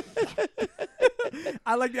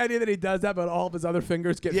 I like the idea that he does that, but all of his other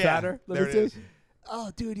fingers get Yeah, fatter. Let there me it see. is.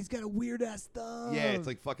 Oh, dude, he's got a weird ass thumb. Yeah, it's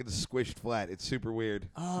like fucking squished flat. It's super weird.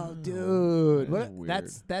 Oh, dude, That's what? weird.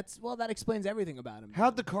 That's well, that explains everything about him.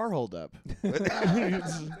 How'd the car hold up?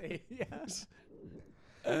 Yes.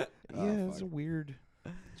 Yeah, it's a weird.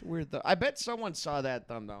 It's a weird thumb. I bet someone saw that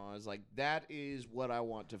thumb though. I was like, that is what I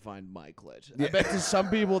want to find my clit. I bet to some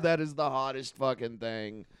people that is the hottest fucking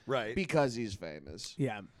thing Right. because he's famous.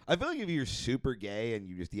 Yeah. I feel like if you're super gay and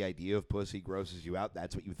you just the idea of pussy grosses you out,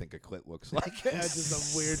 that's what you think a clit looks like. That's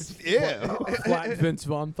just a weird Yeah. flat Vince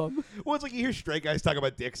Vaughn thumb. Well, it's like you hear straight guys talk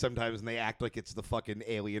about dicks sometimes, and they act like it's the fucking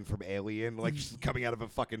alien from Alien, like just coming out of a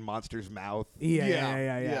fucking monster's mouth.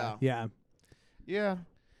 Yeah. Yeah.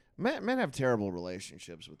 Men have terrible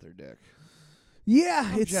relationships with their dick. Yeah,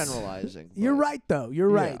 I'm it's generalizing. You're but- right, though. You're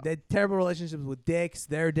right. Yeah. They have terrible relationships with dicks,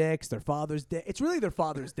 their father's dick. It's really their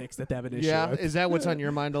father's dicks that they have an issue Yeah, with. is that what's on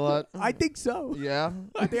your mind a lot? I think so. Yeah.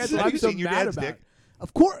 I think that's Have what I'm you so seen your mad dad's about. dick?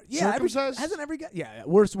 Of course, yeah. Circumcised? Hasn't every guy? Yeah,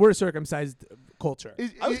 we're a circumcised culture.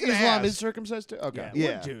 I was gonna Islam ask. is circumcised too? Okay. yeah,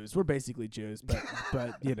 Yeah. we're Jews. We're basically Jews,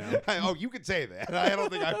 but you know. Oh, you could say that. I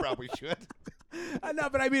don't think I probably should. No,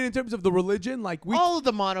 but I mean in terms of the religion, like we. All of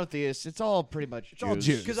the monotheists, it's all pretty much Jews. all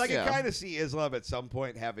Jews. Because I can kind of see Islam at some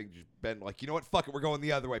point having just been like, you know what, fuck it, we're going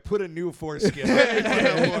the other way. Put a new foreskin.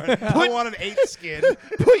 I want an 8 skin.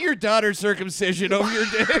 Put your daughter's circumcision over your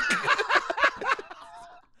dick.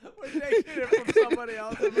 We're taking it from somebody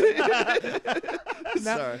else.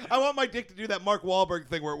 Sorry. I want my dick to do that Mark Wahlberg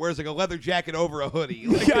thing where it wears like a leather jacket over a hoodie.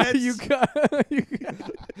 Like, Yeah, that's- you got.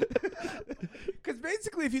 Because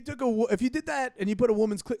basically, if you did that and you put a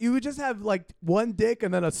woman's, you would just have like one dick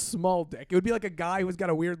and then a small dick. It would be like a guy who's got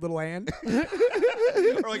a weird little hand. or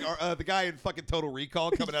like the guy in fucking Total Recall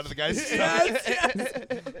coming out of the guy's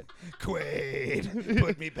stomach. Quaid,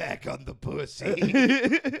 put me back on the pussy.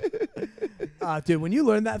 Dude, when you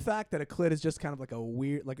learn that fact that a clit is just kind of like a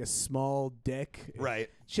weird, like a small dick, Right.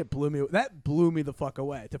 shit blew me. That blew me the fuck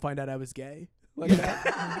away to find out I was gay. Like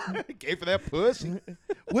that. Gay for that pussy.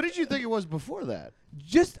 What did you think it was before that?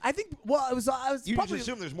 Just, I think. Well, I was You probably. just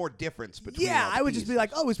assume there's more difference between. Yeah, all the I would just be pieces.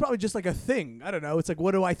 like, oh, it's probably just like a thing. I don't know. It's like,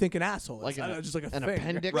 what do I think an asshole is? Like I don't know, just like a an thing.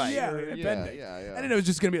 appendix? Right. Yeah, Or- an yeah, appendix. yeah. I didn't know it was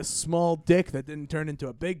just gonna be a small dick that didn't turn into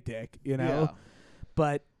a big dick, you know. Yeah.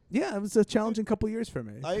 But yeah, it was a challenging couple years for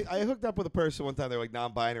me. I hooked up with a person one time. They were like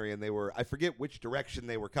non-binary, and they were, I forget which direction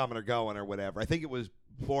they were coming or going or whatever. I think it was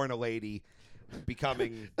born a lady,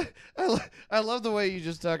 becoming. I love the way you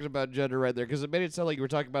just talked about gender right there because it made it sound like you were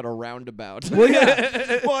talking about a roundabout. Well,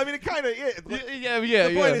 yeah. Well, I mean, it kind of is. yeah.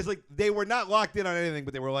 The point is, like, they were not locked in on anything,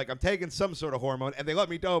 but they were like, I'm taking some sort of hormone, and they let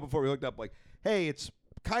me know before we hooked up, like, hey, it's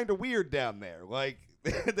kind of weird down there. Like,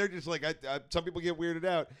 they're just like, some people get weirded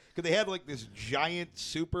out because they had like this giant,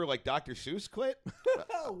 super, like Dr. Seuss clit.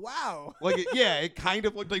 Oh wow. Like, it kind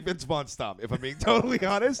of looked like Vince Vaughn's thumb, if I'm being totally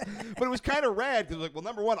honest. But it was kind of rad because, like, well,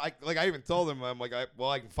 number one, I even told them, I'm like, I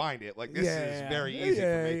can find it. Like, this is very easy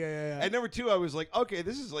for me. Yeah. And number two, I was like, okay,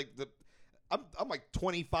 this is like I'm like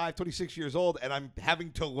 25, 26 years old, and I'm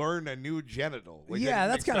having to learn a new genital. Like, Yeah, I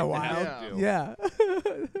that's didn't kind of expect to wild.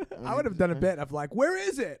 have to. Yeah. I would have done a bit of like, where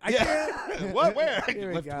is it? I can't. What? Where?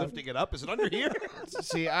 Here we go. Lifting it up? Is it under here?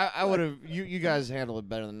 See, I would have. You guys handled it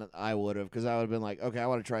better than I would have because I would have been like, okay, I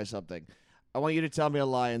want to try something. I want you to tell me a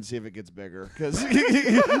lie and see if it gets bigger. Because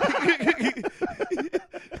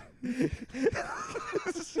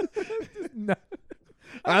No.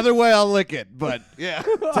 either way, I'll lick it. But Yeah.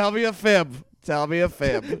 tell me a fib. Tell me a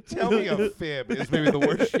fib. Tell me a fib is maybe the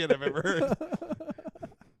worst shit I've ever heard.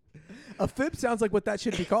 A fib sounds like what that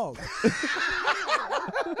should be called.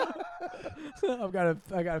 I got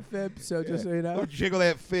a fib, so just so you know. Oh, jiggle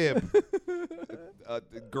that fib.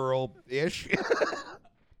 Girl-ish.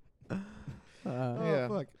 Yeah.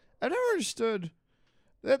 Fuck. I never understood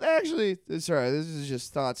that. Actually, sorry, this is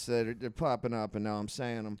just thoughts that are they're popping up, and now I'm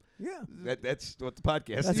saying them. Yeah. That's what the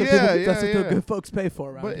podcast That's is. what, Yeah, that's what yeah. the good folks pay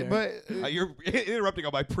for around here. But You're interrupting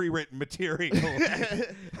all my pre-written material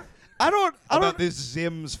I don't. about this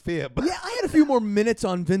Zim's fib. yeah, I had a few more minutes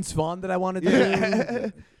on Vince Vaughn that I wanted to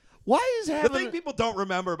do. Why is The having thing people don't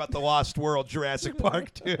remember about the Lost World, Jurassic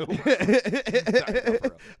Park 2.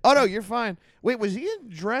 Oh no, you're fine. Wait, was he in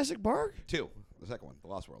Jurassic Park? 2, the second one, the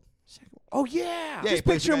Lost World. Oh yeah. Yeah, Just he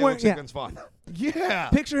plays picture the him guy who wearing- looks like yeah. Vince Vaughn. Yeah.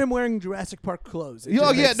 Picture him wearing Jurassic Park clothes. It Oh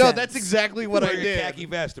just yeah, makes no, sense. that's exactly what I Wearing a did. khaki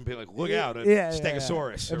vest and be like, look out, a Yeah, yeah,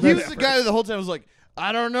 Stegosaurus. yeah. or He was the whatever. guy who the whole time was like,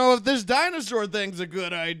 I don't know if this dinosaur thing's a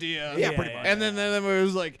good idea. Yeah, pretty much. And then it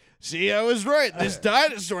was like, see, I was right. This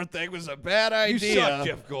dinosaur thing was a bad You idea. suck,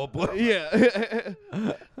 Jeff Goldblum.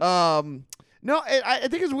 Yeah. No, I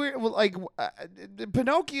think it's weird. Like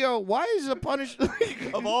Pinocchio, why is a punishment?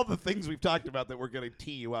 Of all the things we've talked about that we're going to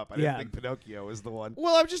tee you up, I didn't Yeah. think Pinocchio is the one.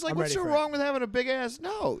 Well, I'm just like, I'm what's ready so for it. wrong with having a big ass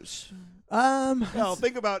nose? Well,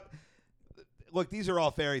 think about. Look, these are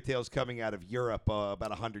all fairy tales coming out of Europe about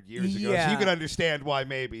 100 years ago, so Yeah. you can understand why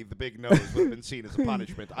maybe the big nose would have been seen as a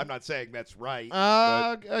punishment. I'm not saying that's right.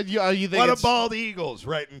 You think What it's, a bald eagles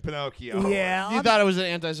right in Pinocchio. Yeah. you I'm- thought it was an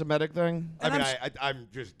anti-Semitic thing? I mean, I'm I'm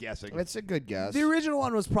just guessing. That's a good guess. The original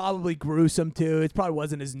one was probably gruesome too. It probably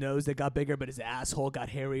wasn't his nose that got bigger, but his asshole got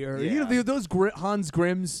hairier. You know, Yeah. those Hans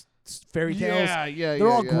Grimm's fairy tales. Yeah, They're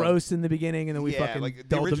all gross in the beginning, and then we yeah, fucking like the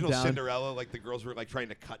dulled original them down. Cinderella, like the girls were like trying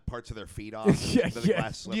to cut parts of their feet off. Yeah, and then the yeah.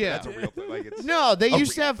 glass slipped. Yeah. That's a real thing. Like it's No, they a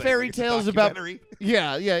used to real have thing. fairy Like, it's a tales about. documentary.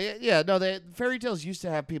 Yeah. No, fairy tales used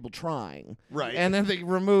to have people trying, Right. And then they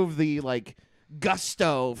removed the like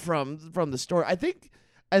gusto from the story. I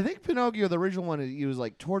think Pinocchio, the original one, he was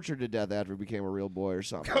like tortured to death after he became a real boy or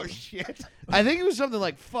something. Oh shit! I think it was something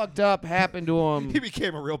like fucked up happened to him. He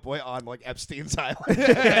became a real boy on like Epstein's Island.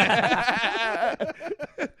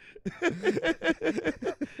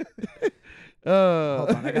 Hold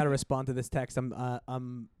on, I gotta respond to this text.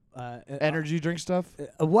 I'm Energy drink stuff.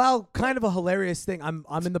 Well, kind of a hilarious thing. I'm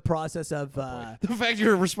in the process of. The fact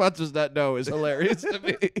your response was not no is hilarious to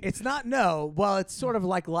me. It's not no. Well, it's sort of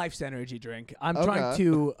like Life's energy drink. I'm trying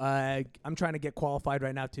to get qualified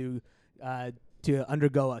right now to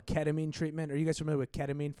undergo a ketamine treatment. Are you guys familiar with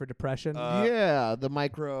ketamine for depression? Yeah, the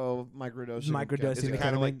microdosing. Microdosing. Is it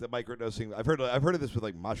kind of like the microdosing? I've heard of this with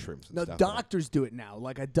like mushrooms and No, stuff. doctors do it now.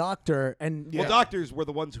 Like a doctor and Well, doctors were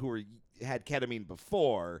the ones who had ketamine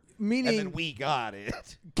before, meaning and then we got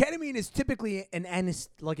it. ketamine is typically an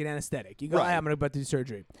anesthetic. You go, Right. I'm about to do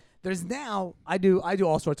surgery. There's now I do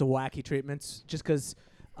all sorts of wacky treatments just because.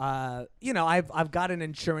 I've got an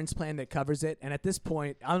insurance plan that covers it, and at this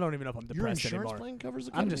point, I don't even know if I'm Your depressed insurance anymore. plan covers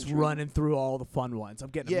the I'm ketamine just treatment? running through all the fun ones. I'm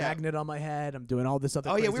getting a magnet on my head. I'm doing all this other.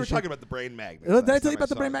 Oh yeah, crazy we were shit. talking about the brain magnet. Did I tell you about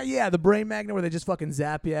the brain magnet? Yeah, the brain magnet where they just fucking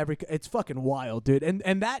zap you it's fucking wild, dude.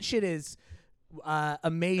 And that shit is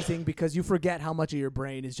amazing because you forget how much of your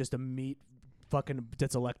brain is just a meat fucking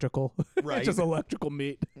that's electrical. Right. It's just electrical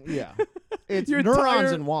meat. Yeah. It's Your neurons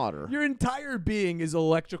entire- in water. Your entire being is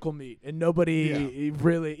electrical meat, and nobody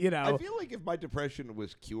really, I feel like if my depression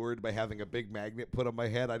was cured by having a big magnet put on my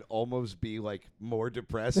head, I'd almost be like more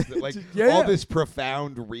depressed. That, like all this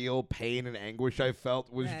profound, real pain and anguish I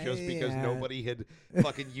felt was just because nobody had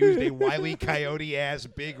fucking used a Wile E. Coyote ass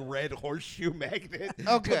big red horseshoe magnet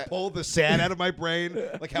to pull the sand out of my brain,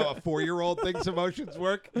 like how a 4-year-old thinks emotions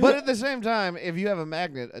work. But at the same time, if you have a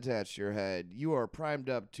magnet attached to your head, you are primed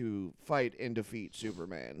up to fight and defeat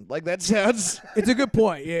Superman. Like that sounds. It's a good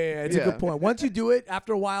point. Yeah, it's a Yeah. good point. Once you do it,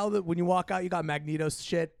 after a while, when you walk out, you got Magneto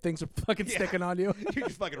shit. Things are fucking sticking on you. You're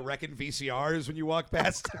just fucking wrecking VCRs when you walk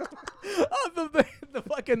past.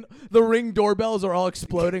 The Ring doorbells are all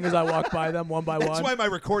exploding as I walk by them one by That's one. why my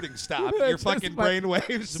recording stopped. Your That's fucking my- brain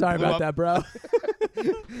waves. Sorry blew about up. that, bro.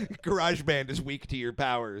 GarageBand is weak to your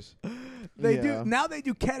powers. They Yeah. do now. They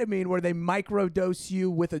do ketamine where they microdose you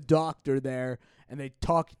with a doctor there, and they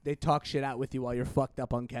talk shit out with you while you're fucked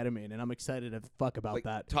up on ketamine. And I'm excited as fuck about Like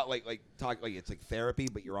that. talk like it's like therapy,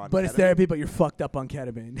 but you're on. But it's ketamine? therapy, but you're fucked up on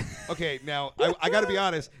ketamine. Okay, now I got to be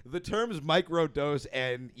honest. The terms microdose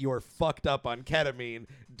and you're fucked up on ketamine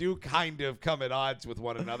do kind of come at odds with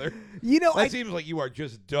one another. You know, That seems like you are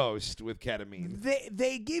just dosed with ketamine.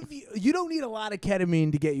 they give you don't need a lot of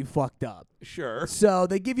ketamine to get you fucked up. Sure. So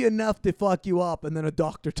they give you enough to fuck you up, and then a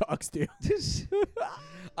doctor talks to you.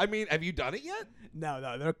 I mean, have you done it yet?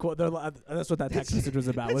 No, they're cool. That's what that text message was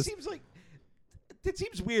about. That Was seems like. It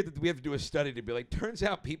seems weird that we have to do a study to be like, turns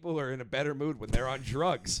out people are in a better mood when they're on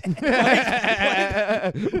drugs. But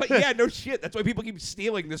yeah, no shit. That's why people keep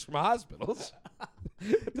stealing this from hospitals.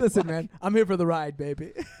 listen, man, I'm here for the ride,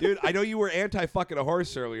 baby. Dude, I know you were anti-fucking a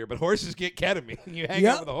horse earlier, but horses get ketamine. You hang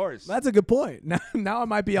out with a horse. That's a good point. Now I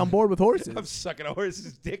might be on board with horses. I'm sucking a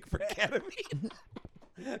horse's dick for ketamine.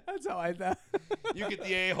 That's how I thought. You get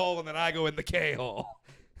the A-hole, and then I go in the K-hole.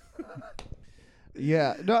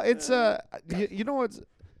 Yeah. No, it's you know what's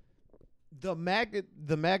the magnet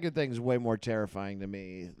thing is way more terrifying to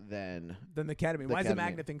me than Then the ketamine. The Why does the ketamine.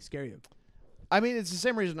 magnet thing scare you? I mean, it's the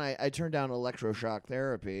same reason I turned down electroshock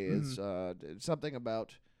therapy. It's something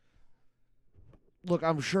about. Look,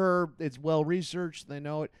 I'm sure it's well researched. They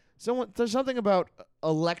know it. There's something about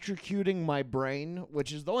electrocuting my brain,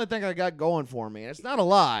 which is the only thing I got going for me. And it's not a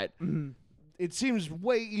lot. It seems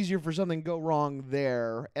way easier for something to go wrong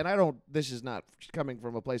there. And this is not coming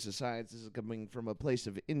from a place of science. This is coming from a place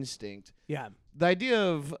of instinct. Yeah. The idea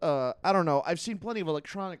of, I don't know, I've seen plenty of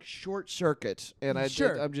electronic short circuits, and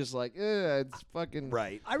Sure. I'm just like, it's fucking...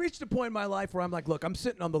 Right. I reached a point in my life where I'm like, look, I'm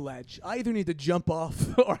sitting on the ledge. I either need to jump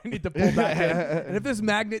off or I need to pull back in. And if this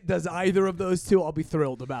magnet does either of those two, I'll be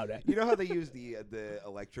thrilled about it. You know how they use the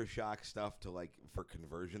electroshock stuff to like for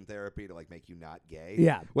conversion therapy to like make you not gay?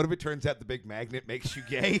 Yeah. What if it turns out the big magnet makes you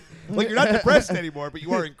gay? Like you're not depressed anymore, but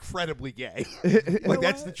you are incredibly gay. Like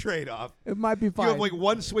that's the trade-off. It might be You fine. have like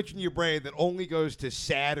one switch in your brain that only goes to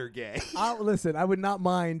sad or gay. Listen, I would not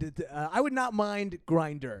mind. I would not mind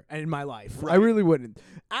Grindr in my life. I Right. really wouldn't.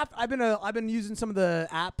 I've been using some of the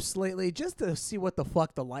apps lately just to see what the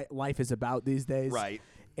fuck the life is about these days. Right.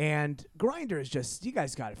 And Grindr is just, you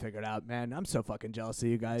guys got to figure it out, man. I'm so fucking jealous of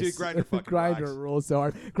you guys. Dude, Grindr fucking Grindr rocks. rules so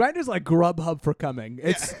hard. Grindr's like Grubhub for coming.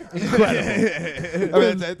 It's incredible. I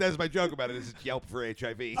mean, that's my joke about it. Is it's Yelp for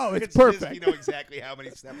HIV. Oh, it's just, perfect. you know exactly how many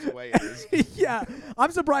steps away it is. Yeah,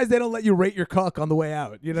 I'm surprised they don't let you rate your cock on the way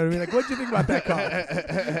out. You know what I mean? Like, what do you think about that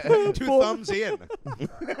cock? 2 thumbs in.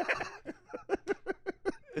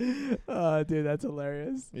 Dude, that's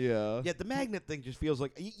hilarious. Yeah. Yeah, the magnet thing just feels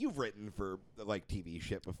like you've written for like TV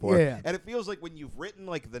shit before, Yeah. and it feels like when you've written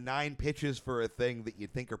like the 9 pitches for a thing that you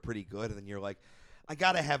think are pretty good, and then you're like, I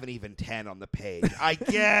gotta have an even 10 on the page. I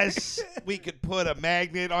guess we could put a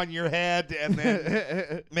magnet on your head, and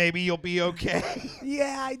then maybe you'll be okay.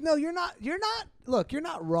 Yeah, no, you're not. Look, you're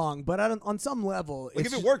not wrong, but on some level, Like,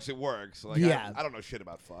 if it works, it works. Like, Yeah. I don't know shit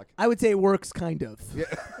about fuck. I would say it works kind of. Yeah,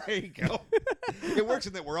 there you go. It works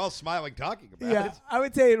in that we're all smiling talking about Yeah, it. I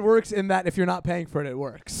would say it works in that if you're not paying for it, it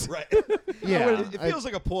works. Right. Yeah, It feels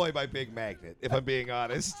like a ploy by Big Magnet, if I'm being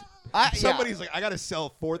honest. yeah. Somebody's like, I got to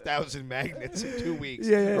sell 4,000 magnets in 2 weeks,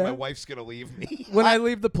 Yeah, or my yeah. wife's going to leave me. When I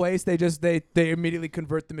leave the place, they immediately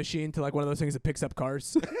convert the machine to like one of those things that picks up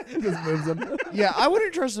cars, just moves them. Yeah, I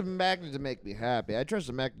wouldn't trust a magnet to make me happy. I trust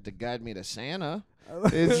a magnet to guide me to Santa.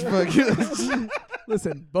 It's fucking.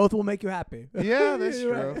 Listen, both will make you happy. Yeah, that's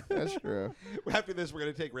You're true. right. That's true. After this, we're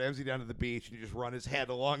going to take Ramsey down to the beach and you just run his head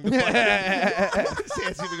along the fucking see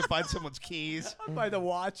if we can find someone's keys, By the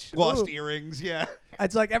watch. lost Ooh. earrings, yeah.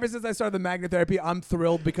 It's like ever since I started the magnet therapy, I'm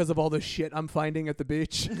thrilled because of all the shit I'm finding at the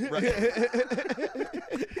beach. Just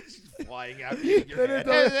flying out eating your head.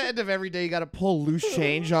 At the end of every day, you got to pull loose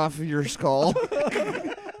change off of your skull.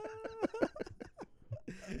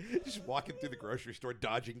 Just walking through the grocery store,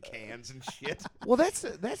 dodging cans and shit. Well, that's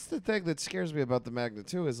the thing that scares me about the magnet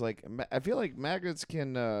too. Is like I feel like magnets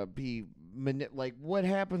can be like what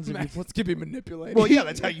happens if you put. Magnets can be manipulated. Well, yeah,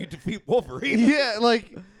 that's how you defeat Wolverine. Yeah,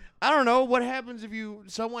 like I don't know what happens if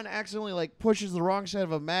someone accidentally like pushes the wrong side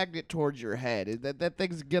of a magnet towards your head. That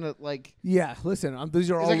thing's gonna like. Yeah, listen,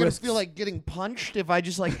 these are Is all I gonna risks. feel like getting punched if I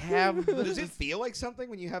just like have? Does it feel like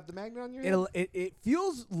something when you have the magnet on your head? It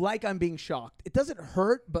feels like I'm being shocked. It doesn't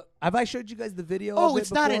hurt, but have I showed you guys the video? Oh, of it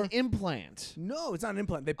it's not an before? implant. No, it's not an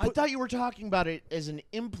implant. They I put thought you were talking about it as an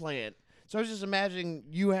implant. So I was just imagining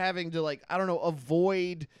you having to like I don't know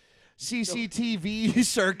avoid CCTV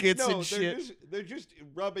circuits No, and shit. they're just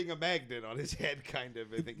rubbing a magnet on his head, kind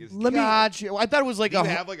of. I think is. Let me- Gotcha. I thought it was like Do you a.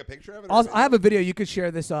 have like a picture of it? or Also, a I have a video. You could share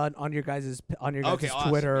this on your guys' Okay, awesome,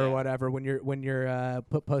 Twitter or yeah. whatever when you're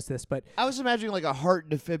post this. But I was imagining like a heart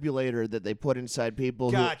defibrillator that they put inside people.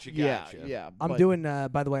 Gotcha, Who, yeah, gotcha. yeah. I'm but- doing,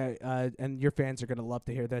 by the way, and your fans are gonna love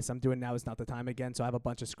to hear this. I'm doing Now Is Not the Time again, so I have a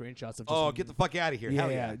bunch of screenshots of. Just Oh, get the fuck out of here! yeah,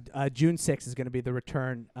 Hell yeah! June 6th is gonna be the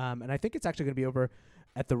return, and I think it's actually gonna be over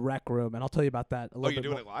at the Rec Room, and I'll tell you about that a little Oh, bit.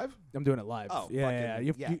 you're doing more. it live? I'm doing it live. Oh, yeah.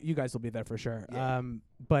 fucking- yeah. You guys will be there for sure. Yeah.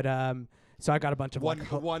 So I got a bunch of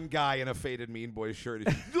One guy in a faded Mean Boys shirt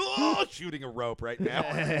is shooting a rope right now.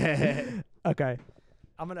 Okay,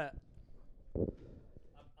 I'm gonna.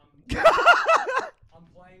 I'm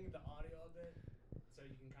playing the audio of it, so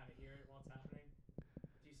you can kind of hear it while it's happening.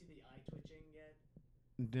 Do you see the eye twitching yet?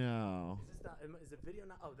 No. Is this not? Is the video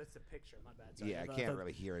not? Oh, that's the picture. My bad. Sorry. Yeah, I can't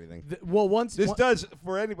really hear anything. Well, once This does,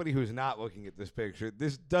 for anybody who's not looking at this picture,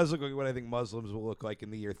 this does look like what I think Muslims will look like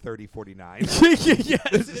in the year 3049.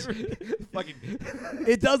 yes, Fucking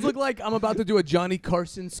it does look like I'm about to do a Johnny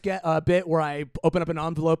Carson bit where I open up an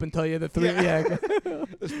envelope and tell you the three. Yeah.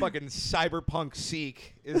 This fucking cyberpunk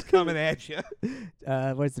Sikh is coming at you.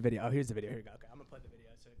 Where's the video? Oh, here's the video. Here we go. Okay, I'm gonna play the video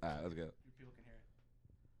so All right, let's go. people can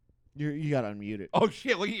hear it. You got to unmute it. Oh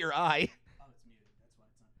shit! Look at your eye. Oh, it's muted. That's why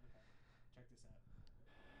it's not. Okay, check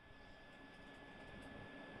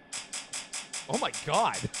this out. Oh my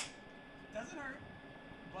god! Doesn't hurt,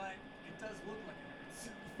 but it does look like it hurts.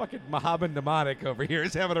 Fucking Mohammed Mnemonic over here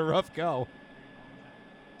is having a rough go.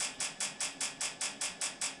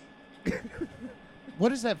 What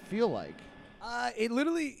does that feel like?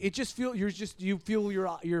 It just you feel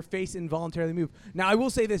your face involuntarily move. Now I will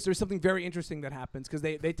say this: there's something very interesting that happens because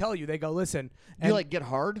they tell you, they go, listen, and You like get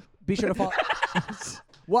hard? be sure to follow.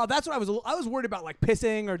 Well, that's what I was worried about, like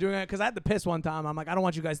pissing or doing it, because I had to piss one time. I'm like, I don't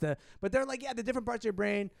want you guys to. But they're like, yeah, the different parts of your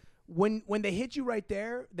brain. When they hit you right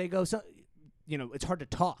there, they go, so, it's hard to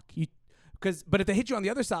talk. But if they hit you on the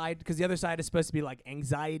other side, because the other side is supposed to be like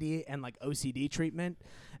anxiety and like OCD treatment,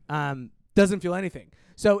 doesn't feel anything.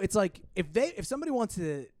 So it's like if somebody wants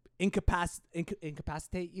to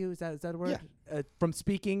incapacitate you, is that a word? Yeah. From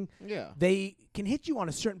speaking, Yeah. they can hit you on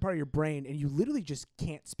a certain part of your brain, and you literally just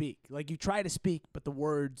can't speak. Like you try to speak, but the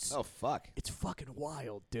words, Oh fuck! it's fucking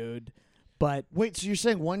wild, dude. But Wait, so you're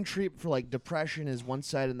saying one treatment for like depression is one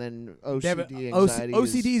side, and then they have OCD, anxiety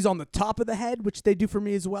OCD is is on the top of the head, which they do for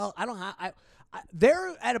me as well. I don't have.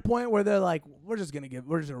 They're at a point where they're like, we're just gonna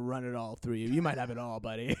run it all through you. You might have it all,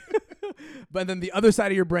 buddy. But then the other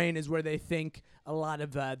side of your brain is where they think a lot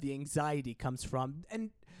of the anxiety comes from.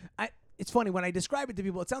 And it's funny when I describe it to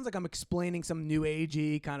people, it sounds like I'm explaining some new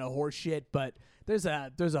agey kind of horse shit, but there's a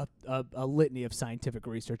litany of scientific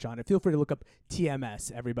research on it. Feel free to look up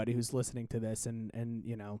TMS, everybody who's listening to this, and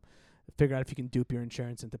Figure out if you can dupe your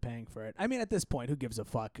insurance into paying for it. I mean, at this point, who gives a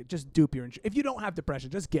fuck? Just dupe your insurance. If you don't have depression,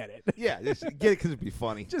 just get it. Yeah, just get it because it'd be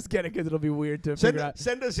funny. Just get it because it'll be weird to figure out.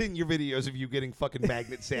 Send us in your videos of you getting fucking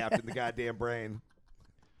magnet zapped in the goddamn brain.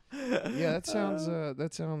 Yeah, that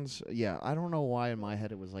sounds. Yeah, I don't know why in my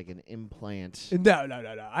head it was like an implant. No.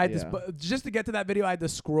 I had Yeah. to just to get to that video, I had to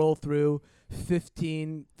scroll through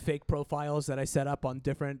 15 fake profiles that I set up on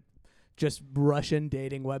different just Russian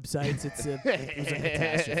dating websites. It was a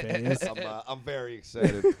catastrophe. I'm very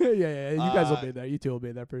excited. yeah. You guys will be there. You two will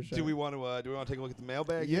be there for sure. Do we want to take a look at the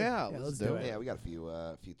mailbag? Yeah, Yeah, let's let's do do it. Yeah, we got a few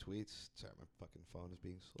tweets. Sorry, my fucking phone is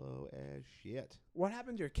being slow as shit. What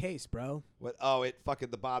happened to your case, bro? What? Oh, it fucking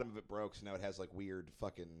the bottom of it broke, so now it has like weird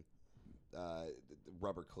fucking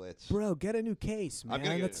rubber clits. Bro, get a new case, man. I'm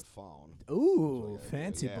gonna get a phone. Ooh, That's what I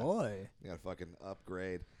gotta do, fancy yeah. boy. You gotta fucking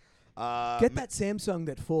upgrade. Get that Samsung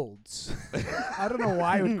that folds. I don't know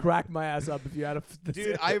why it would crack my ass up if you had a.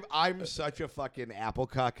 Dude, I'm such a fucking Apple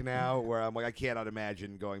cuck now, where I'm like, I cannot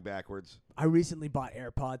imagine going backwards. I recently bought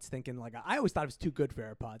AirPods, thinking like I always thought it was too good for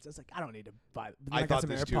AirPods. I was like, I don't need to buy. But then I got thought some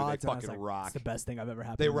this AirPods, too. They and I was fucking like, rock. It's the best thing I've ever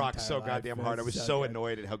happened. They in my rock entire so life. goddamn hard. I was It's so good.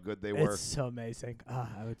 annoyed at how good they were. It's so amazing.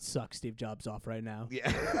 I would suck Steve Jobs off right now. Yeah,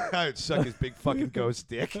 I would suck his big fucking ghost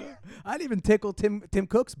dick. I'd even tickle Tim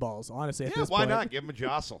Cook's balls, honestly. At Yeah, this why point. not? Give him a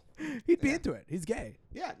jostle. He'd be into it. He's gay.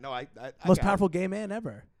 Yeah, no, I Most got it. powerful gay man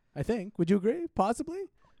ever. I think. Would you agree? Possibly.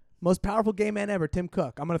 Most powerful gay man ever, Tim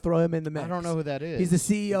Cook. I'm gonna throw him in the mix. I don't know who that is. He's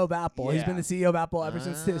the CEO of Apple. He's been Yeah. the CEO of Apple ever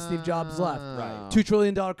since Steve Jobs left. Right. $2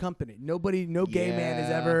 trillion company. No gay man has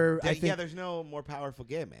Yeah. ever. I think. Yeah, there's no more powerful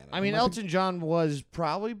gay man. I mean, Elton John was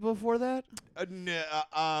probably before that.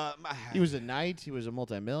 He was a knight. He was a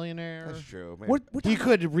multimillionaire. That's true. What He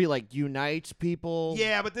could unite people.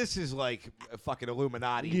 Yeah, but this is like a fucking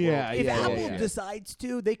Illuminati. Yeah, world. if yeah, Apple yeah. decides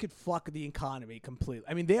to, they could fuck the economy completely.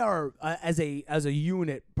 I mean, they are as a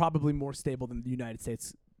unit probably more stable than the United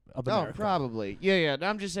States of Oh, America. probably. Yeah.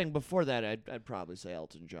 I'm just saying. Before that, I'd probably say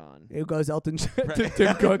Elton John. Here goes Elton to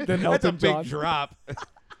Tim Cook, then That's a Elton big John. drop.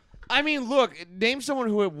 I mean, look, name someone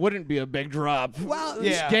who it wouldn't be a big drop. Well,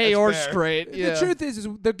 Yeah, gay that's or fair. straight. Yeah. The truth is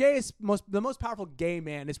the most powerful gay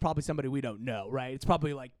man is probably somebody we don't know, right? It's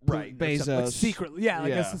probably like Right, Putin or something, like Bezos. secretly, yeah, like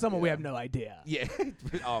Yeah, someone we yeah. have no idea. Yeah.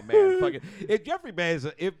 Oh man, fucking. If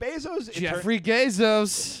Bezos, Jeffrey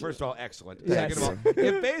Bezos. First of all, excellent. Yes. Second of all,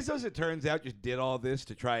 if Bezos, it turns out, just did all this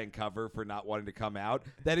to try and cover for not wanting to come out,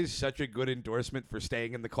 that is such a good endorsement for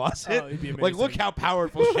staying in the closet. Oh, it'd be Like, look amazing. how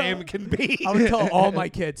powerful shame can be. I would tell all my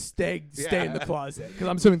kids stay in the Yeah. closet because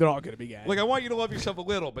I'm assuming they're all going to be gay. Like, I want you to love yourself a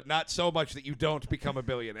little, but not so much that you don't become a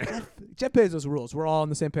billionaire. Jeff Bezos rules. We're all on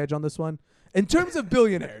the same page on this one. In terms of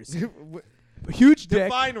billionaires, huge dick.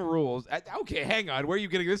 Define rules. Okay, hang on. Where are you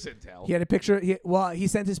getting this intel? He had a picture. He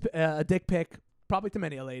sent his a dick pic, probably to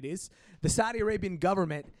many ladies. The Saudi Arabian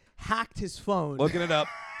government hacked his phone. Looking it up.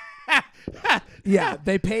 Yeah,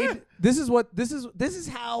 they paid. This is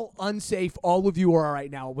how unsafe all of you are right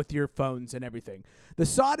now with your phones and everything. The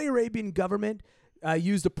Saudi Arabian government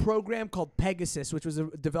used a program called Pegasus, which was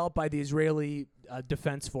developed by the Israeli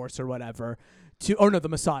Defense Force or whatever. The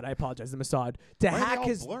Mossad. I apologize, the Mossad to Why are they hack all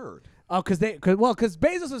his. blurred? Oh, because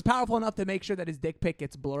Bezos was powerful enough to make sure that his dick pic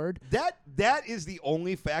gets blurred. That is the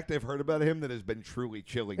only fact I've heard about him that has been truly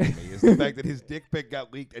chilling to me is the fact that his dick pic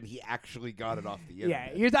got leaked and he actually got it off the Yeah,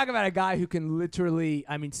 internet. you're talking about a guy who can literally,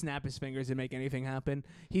 snap his fingers and make anything happen.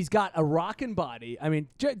 He's got a rockin' body. I mean,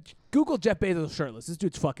 Google Jeff Bezos shirtless. This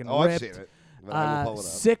dude's fucking Oh, ripped. I've seen it. But I will pull it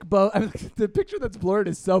up. Sick bow. The picture that's blurred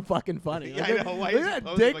is so fucking funny. Yeah, Like, I know. Why look is at it that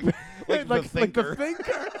posing dick. like the like the thinker?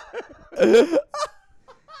 thinker.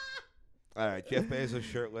 All right, Jeff Bezos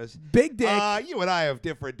shirtless. Big dick. You and I have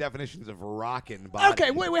different definitions of rockin' body. Okay,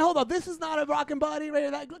 wait, hold on. This is not a rockin' body right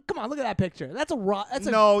here. Come on, look at that picture. That's a rock. That's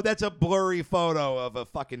a No, that's a blurry photo of a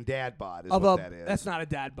fucking dad bod. Is of what a. that is. That's not a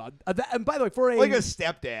dad bod. And by the way, for like a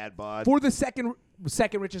stepdad bod. for the second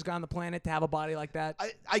richest guy on the planet to have a body like that,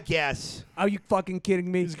 I guess are you fucking kidding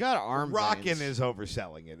me? He's got arm rockin' veins. is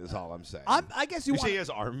overselling it. Is all I'm saying. I guess you you want. say he has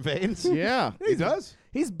arm veins? Yeah. he does.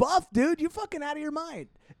 He's buff, dude. You're fucking out of your mind.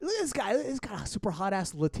 Look at this guy. He's got a super hot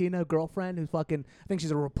ass Latina girlfriend who's fucking. I think she's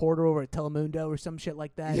a reporter over at Telemundo or some shit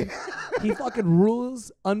like that. He fucking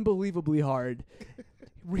rules unbelievably hard.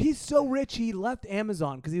 He's so rich he left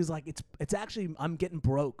Amazon because he was like, it's actually I'm getting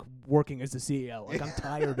broke working as the CEO. Like I'm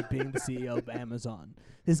tired of being the CEO of Amazon.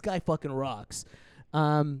 This guy fucking rocks.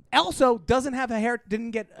 Also,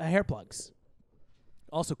 didn't get hair plugs.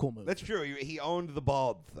 Also cool movie. That's true. He owned the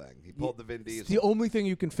bald thing. He pulled the Vin It's Diesel. the only thing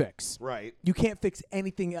you can fix. Right. You can't fix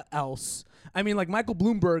anything else. I mean, like Michael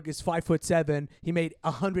Bloomberg is 5'7". He made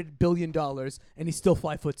 $100 billion, and he's still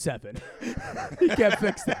 5'7". You can't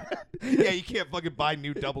fix that. Yeah, you can't fucking buy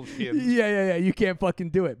new double chins. Yeah. You can't fucking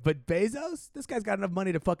do it. But Bezos, this guy's got enough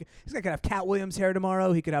money to fucking. This guy could have Cat Williams hair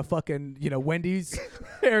tomorrow. He could have fucking Wendy's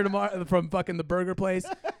hair tomorrow from fucking the burger place.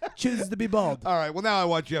 Chooses to be bald. All right, well, now I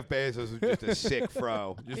want Jeff Bezos, who's just a sick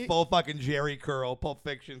fro. Just full fucking Jerry curl, Pulp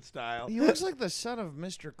Fiction style. He looks like the son of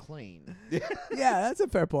Mr. Clean. Yeah, that's a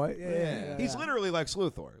fair point. Yeah. He's literally Lex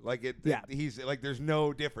Luthor. Like Yeah. he's like there's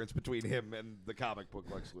no difference between him and the comic book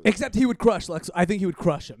Lex Luthor. Except he would crush Lex. I think he would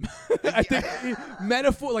crush him. I think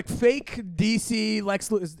metaphor, like fake DC Lex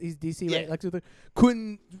Luthor. He's DC, right? Yeah. Lex Luthor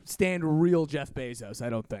couldn't stand real Jeff Bezos. I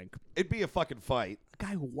don't think. It'd be a fucking fight. A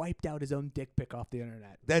guy who wiped out his own dick pic off the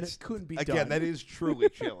internet. That's That couldn't be again. done. That is truly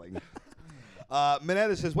chilling.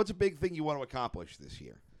 Minetta says, "What's a big thing you want to accomplish this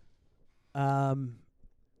year?"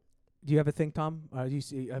 Do you have a thing, Tom? You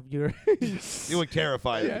see, you're. You look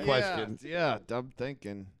terrified at the question. Yeah, I'm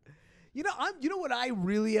thinking. You know what I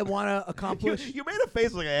really want to accomplish. You made a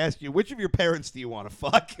face like I asked you, which of your parents do you want to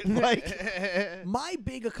fuck? Like, My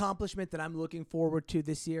big accomplishment that I'm looking forward to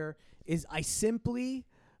this year is I simply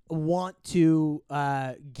want to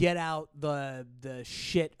get out the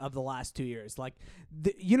shit of the last 2 years. Like,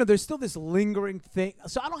 there's still this lingering thing.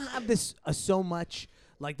 So I don't have this so much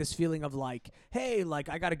like this feeling of like, hey, like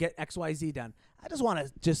I got to get XYZ done. I just want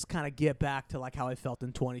to just kind of get back to like how I felt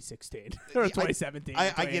in 2016 or 2017.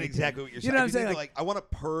 I get exactly what you're saying. You know what I'm saying? Like, I want to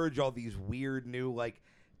purge all these weird new like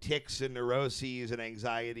tics and neuroses and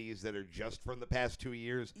anxieties that are just from the past 2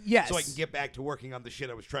 years. Yes. So I can get back to working on the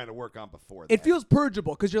shit I was trying to work on before. It feels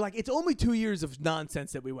purgeable because you're like, it's only 2 years of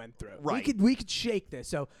nonsense that we went through. Right. We could shake this.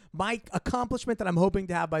 So my accomplishment that I'm hoping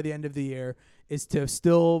to have by the end of the year is to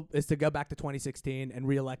go back to 2016 and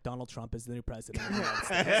reelect Donald Trump as the new president of the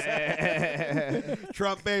United States.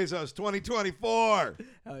 Trump Bezos 2024.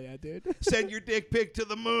 Hell yeah, dude. Send your dick pic to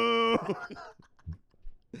the moon.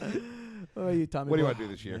 What about you, Tommy? What do you want to do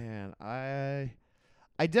this year? Man, I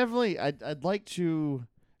definitely I'd like to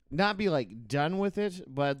not be like done with it,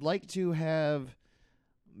 but I'd like to have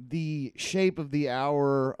the shape of the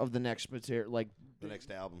hour of the next material, like The next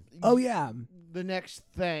album. Oh yeah. the next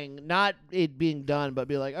thing, not it being done, but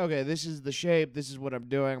be like, okay, this is the shape, this is what I'm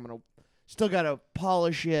doing. I'm gonna still gotta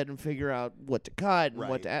polish it and figure out what to cut and what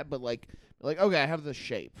Right. to add, but like okay, I have the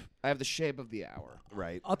shape. I have the shape of the hour.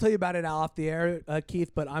 Right. I'll tell you about it off the air,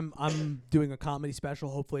 Keith. But I'm doing a comedy special.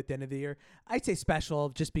 Hopefully at the end of the year. I'd say special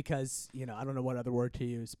just because I don't know what other word to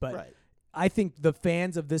use, but Right. I think the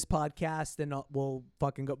fans of this podcast will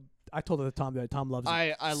fucking go. I told Tom that Tom loves it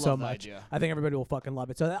I so love the much. idea. I think everybody will fucking love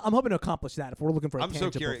it. So I'm hoping to accomplish that. If we're looking for a I'm so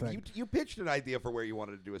tangible curious. thing. You pitched an idea for where you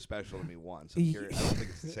wanted to do a special to me once. I'm curious. I don't think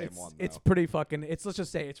it's the same one. Though. It's pretty fucking. Let's just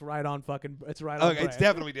say it's right on fucking. It's right on. Okay, it's brand.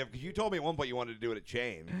 definitely different because you told me at one point you wanted to do it at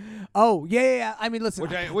Chain, Oh yeah. I mean, listen.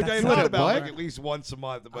 which I that's thought not- about what? like at least once a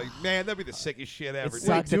month. I'm like, man, that'd be the sickest shit ever. It dude.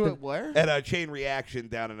 sucks. Do at it where? At a Chain Reaction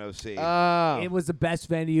down in OC. It was the best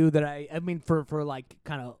venue that I mean for like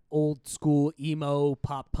kind of old school emo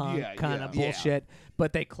pop punk Yeah, kind yeah. of bullshit.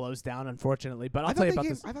 But they closed down, unfortunately. But I'll tell you about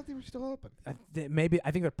this. I thought they were still open. I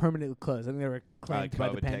think they're permanently closed. I think they were claimed by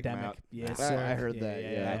the COVID, take 'em pandemic. out. Yes, I sir. heard that,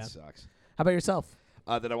 yeah. That sucks. How about yourself?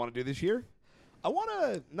 That I want to do this year. I want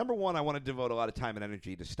to number one. I want to devote a lot of time and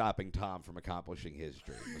energy to stopping Tom from accomplishing his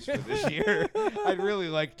dreams for this year. I'd really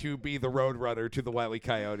like to be the road runner to the Wile E.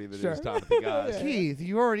 Coyote that Sure. is Timothy Goss. Keith,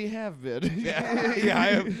 you already have been. Yeah, I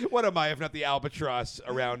am. What am I if not the albatross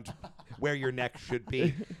around where your neck should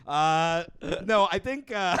be? No, I think.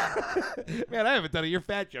 Man, I haven't done a "you're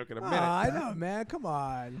fat" joke in a minute. I know, man. Come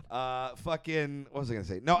on. Fucking. What was I gonna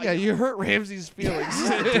say? No. Yeah, you hurt Ramsey's feelings.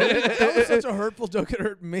 That was such a hurtful joke. It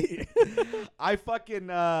hurt me. I fucking.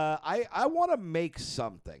 I want to make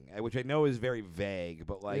something, which I know is very vague,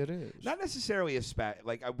 but like, It is. not necessarily a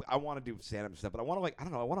like. I want to do stand-up stuff, but I want to I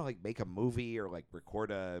don't know. I want to make a movie or like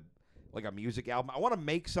record a music album. I want to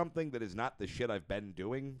make something that is not the shit I've been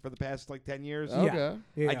doing for the past 10 years. Okay.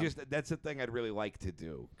 Yeah. That's the thing I'd really like to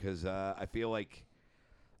do because I feel like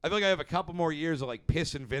I have a couple more years of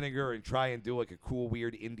piss and vinegar and try and do a cool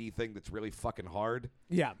weird indie thing that's really fucking hard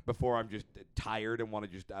Yeah. before I'm just tired and want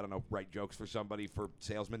to just I don't know write jokes for somebody for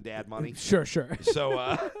salesman dad money. Sure.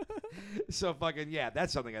 So so fucking yeah,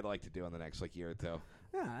 that's something I'd like to do in the next year or two.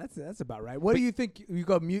 Yeah, that's about right. What do you think? You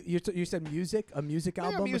go. You said music, a music Maybe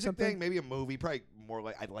album a music or something. thing, maybe a movie. Probably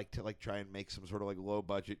more I'd like to try and make some sort of low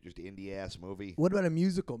budget, just indie ass movie. What about a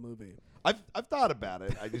musical movie? I've thought about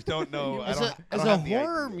it. I just don't know. I Has don't a have the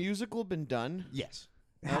horror idea. musical been done? Yes.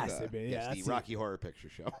 It has to be. Yeah, Yes, that's the Rocky Horror Picture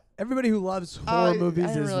Show. Everybody who loves horror movies I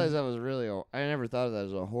didn't is realize that was really. I never thought of that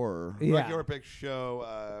as a horror. yeah. Rocky Horror Picture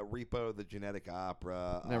Show, Repo, the Genetic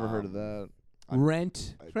Opera. Never heard of that.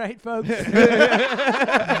 Rent, right, folks? Here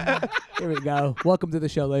we go. Welcome to the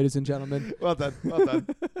show, ladies and gentlemen. Well done. Well done.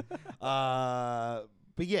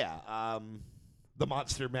 But yeah, the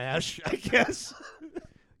Monster Mash, I guess.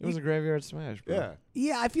 It was a Graveyard Smash, bro. Yeah.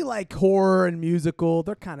 Yeah, I feel like horror and musical,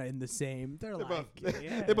 they're kind of in the same. They're They like,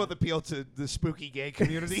 yeah. they both appeal to the spooky gay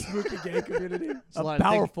community. spooky gay community. a A lot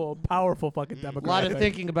of powerful fucking demographic. A lot of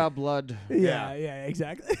thinking about blood. Yeah,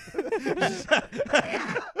 exactly.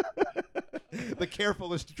 The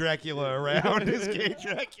carefulest Dracula around is gay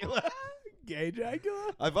Dracula. Gay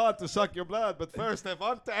Dracula? I want to suck your blood, but first I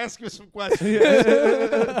want to ask you some questions.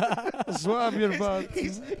 Swab your butt.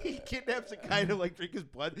 He kidnaps a guy to like drink his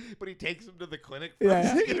blood, but he takes him to the clinic.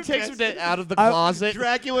 Yeah. first. He takes him out of the closet.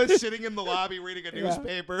 Dracula's sitting in the lobby reading a Yeah.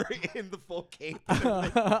 newspaper in the full cape.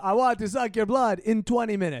 I want to suck your blood in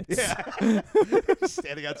 20 minutes. Yeah.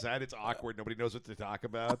 Standing outside, it's awkward. Nobody knows what to talk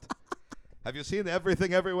about. Have you seen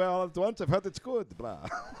Everything Everywhere All at Once? I've heard it's good. Blah.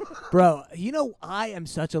 Bro, you know, I am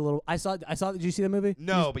such a little. I saw. Did you see the movie?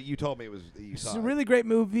 No, but you told me you It's saw a it. really great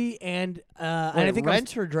movie, and I think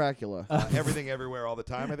Rent or Dracula? Everything Everywhere All the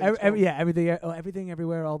Time. I think. it's called. yeah, everything,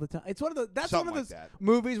 everywhere, all the time. It's one of the. That's Something one of like those that.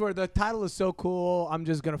 movies where the title is so cool. I'm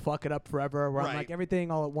just gonna fuck it up forever. Where I'm Right. like everything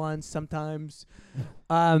all at once. Sometimes,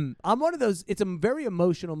 I'm one of those. It's a very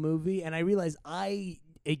emotional movie, and I realize I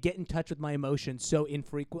get in touch with my emotions so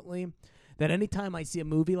infrequently that anytime I see a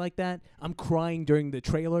movie like that, I'm crying during the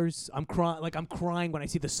trailers. I'm crying when I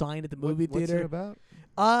see the sign at the movie What's theater. it about?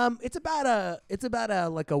 It's about a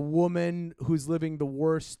like a woman who's living the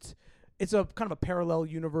worst. It's a kind of a parallel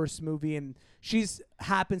universe movie, and she's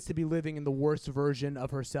happens to be living in the worst version of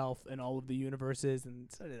herself in all of the universes, and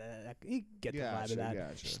so you get the vibe of that.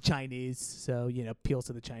 Gotcha. She's Chinese, so appeals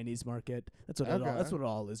to the Chinese market. That's what Okay. that's what it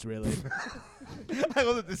all is really. I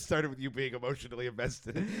love that this started with you being emotionally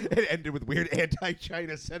invested and ended with weird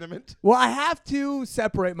anti-China sentiment. Well, I have to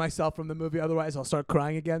separate myself from the movie, otherwise I'll start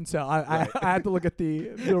crying again. So I have to look at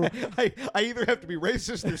the I either have to be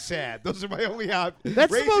racist or sad. Those are my only options.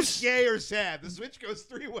 That's the Racist, most- gay, or sad. The switch goes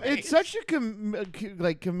three ways. It's such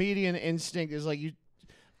a comedian instinct. Is like you.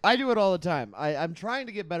 I do it all the time. I'm trying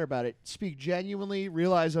to get better about it. Speak genuinely,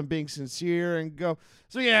 realize I'm being sincere, and go.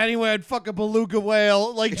 So yeah, anyway, I'd fuck a beluga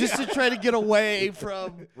whale, like just to try to get away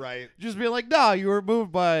from right. just being like, no, you were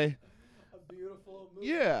moved by. a beautiful movie.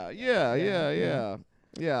 Yeah.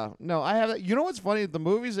 No, I have that. You know what's funny? The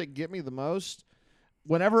movies that get me the most,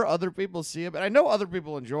 whenever other people see it, but I know other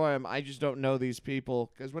people enjoy them, I just don't know these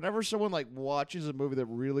people. Because whenever someone like watches a movie that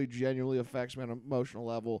really genuinely affects me on an emotional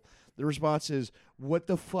level, the response is, "What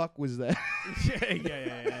the fuck was that?"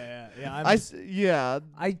 Yeah.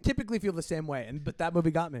 I typically feel the same way, but that movie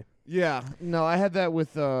got me. Yeah, no, I had that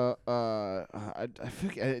with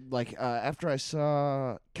after I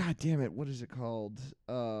saw, God damn it, what is it called?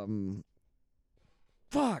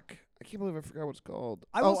 Fuck, I can't believe I forgot what it's called.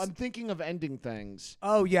 I'm thinking of Ending Things.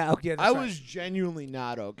 Oh yeah, okay. I was genuinely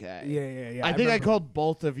not okay. Yeah. I think I called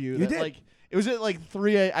both of you. You that, did? Like, it was at like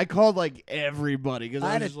 3 I called like everybody because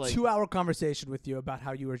I had a was just like, 2-hour conversation with you about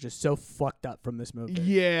how you were just so fucked up from this movie.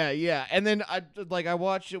 yeah, and then I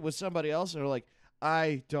watched it with somebody else and they're like,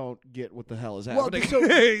 I don't get what the hell is Well, happening. so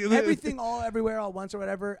everything, all, everywhere, all at once, or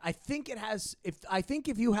whatever. I think it has. If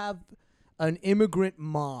you have an immigrant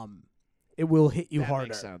mom, it will hit you that harder.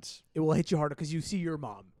 makes sense. It will hit you harder because you see your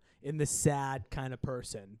mom in the sad kind of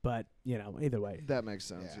person. But either way. That makes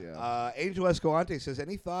sense. Yeah. Angel Escalante says,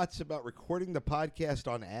 any thoughts about recording the podcast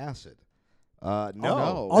on acid? No.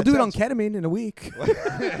 no. I'll do it on ketamine in a week.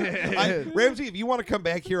 Ramsey, if you want to come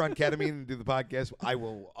back here on ketamine and do the podcast, I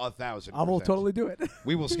will 1,000%. I will totally do it.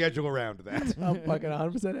 We will schedule around that. I'm fucking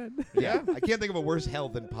 100% in. Yeah, I can't think of a worse hell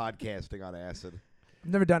than podcasting on acid. I've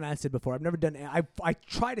never done acid before. I've never done. I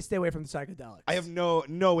try to stay away from the psychedelics. I have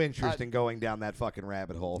no interest in going down that fucking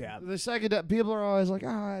rabbit hole. Yeah. The psychedelic people are always like,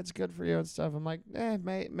 it's good for you and stuff. I'm like,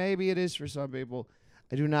 maybe it is for some people.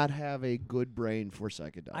 I do not have a good brain for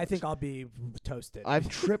psychedelics. I think I'll be toasted. I've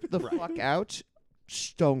tripped the fuck out,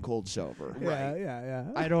 stone cold sober. Yeah.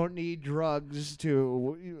 I don't need drugs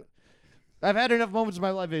to. I've had enough moments in my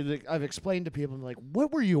life. I've explained to people, I'm like,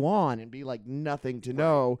 what were you on? And be like, nothing to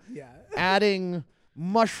know. Yeah. Adding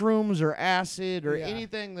mushrooms or acid or Yeah.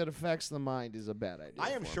 anything that affects the mind is a bad idea. I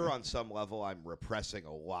am for sure me. on some level I'm repressing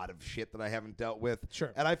a lot of shit that I haven't dealt with.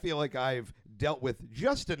 Sure. And I feel like I've dealt with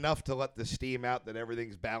just enough to let the steam out that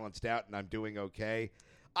everything's balanced out and I'm doing okay.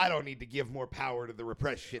 I don't need to give more power to the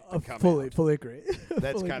repressed shit to come fully out. agree.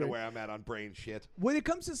 That's Fully kind of agree. where I'm at on brain shit. When it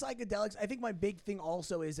comes to psychedelics, I think my big thing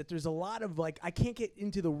also is that there's a lot of like I can't get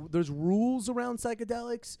into there's rules around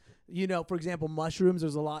psychedelics. You know, for example, mushrooms.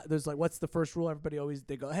 There's like what's the first rule? Everybody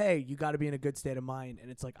they go, hey, you got to be in a good state of mind, and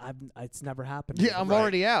it's like it's never happened. Yeah, I'm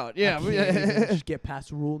already out. Yeah, I can't even just get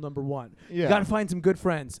past rule number 1. Yeah. You got to find some good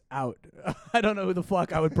friends. Out. I don't know who the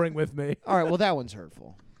fuck I would bring with me. All right, well that one's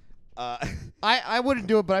hurtful. I wouldn't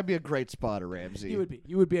do it, but I'd be a great spotter, Ramsey.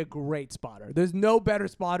 You would be a great spotter. There's no better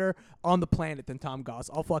spotter on the planet than Tom Goss.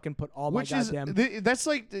 I'll fucking put all my goddamn. That's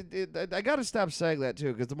like I got to stop saying that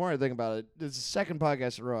too, because the more I think about it, it's the second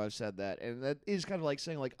podcast in a row I've said that, and that is kind of like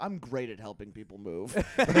saying like I'm great at helping people move.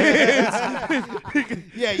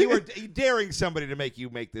 Yeah, you were daring somebody to make you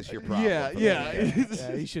make this your problem.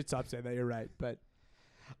 Yeah, you should stop saying that. You're right, but.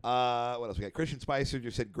 What else we got? Christian Spicer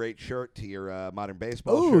just said great shirt to your modern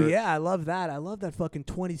baseball Oh shirt. yeah, I love that. I love that fucking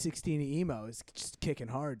 2016 emo. It's just kicking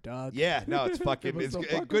hard, dog. Yeah, no, it's fucking. was It's so a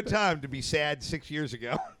fucking good time to be sad 6 years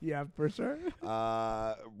ago. Yeah, for sure.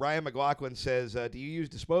 Ryan McLaughlin says, do you use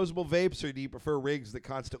disposable vapes or do you prefer rigs that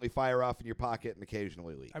constantly fire off in your pocket and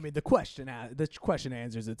occasionally leak? I mean, the question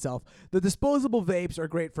answers itself. The disposable vapes are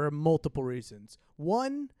great for multiple reasons.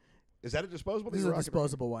 One. Is that a disposable? This is a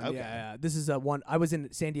disposable one. Okay. Yeah. This is a one. I was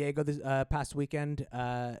in San Diego this past weekend,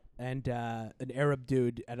 and an Arab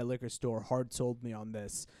dude at a liquor store hard sold me on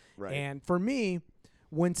this. Right. And for me,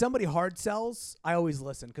 when somebody hard sells, I always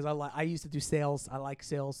listen because I used to do sales. I like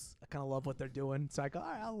sales. I kind of love what they're doing. So I go,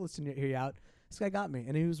 all right, I'll listen to hear you out. This guy got me,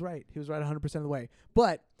 and he was right. He was right 100% of the way.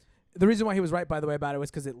 But the reason why he was right, by the way, about it was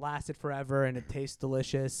because it lasted forever and it tastes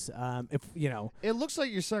delicious. If you know, It looks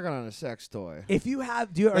like you're sucking on a sex toy. if you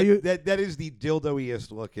have, That is the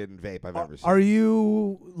dildo-iest looking vape I've ever seen. Are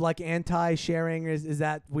you like anti-sharing? Is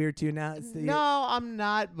that weird to you now? No, I'm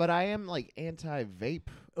not, but I am like anti-vape.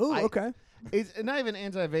 Oh, I- okay. It's not even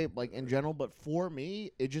anti-vape like in general, but for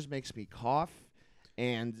me, it just makes me cough,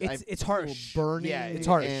 and It's harsh. burning. Yeah, It's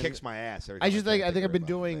hard. It and kicks my ass. Every I time just try think to I think a I've been rip off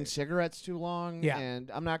the doing vape. cigarettes too long, Yeah. and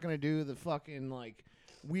I'm not gonna do the fucking like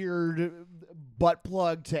weird butt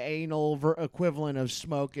plug to anal equivalent of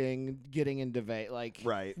smoking, getting into vape. Like,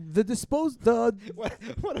 Right.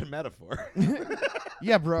 What a metaphor.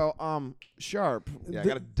 yeah, bro. Sharp. Yeah, I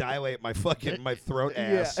gotta dilate my fucking my throat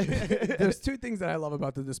ass. There's two things that I love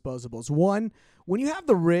about the disposables. One, when you have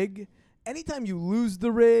the rig, anytime you lose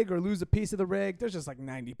the rig or lose a piece of the rig, there's just like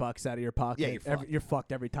 $90 out of your pocket. Yeah, you're fucked.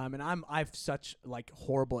 Fucked every time. And I've such like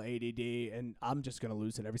horrible ADD, and I'm just gonna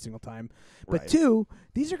lose it every single time. But Right. two,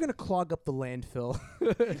 these are gonna clog up the landfill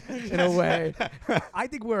in a way. I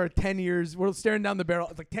think we're staring down the barrel.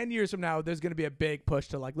 It's like 10 years from now, there's gonna be a big push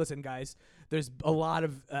to like, listen, guys, there's a lot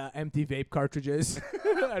of empty vape cartridges,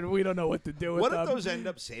 and we don't know what to do with What them. if those end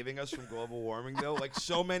up saving us from global warming, though? Like,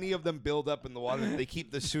 so many of them build up in the water that they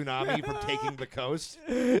keep the tsunami from taking the coast.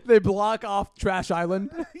 They block off Trash Island.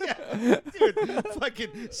 Yeah, dude,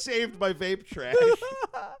 fucking saved by vape trash.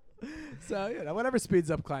 So, whatever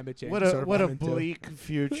speeds up climate change. What is a sort of what what a I'm into. bleak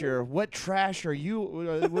future. What trash are you?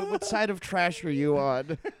 What side of trash are you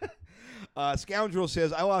on? Scoundrel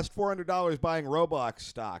says, I lost $400 buying Roblox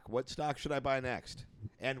stock. What stock should I buy next?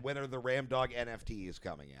 And when are the Ramdog NFTs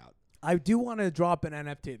coming out? I do want to drop an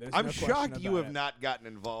NFT. There's I'm no question shocked you about have it. not gotten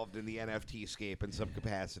involved in the NFT scape in some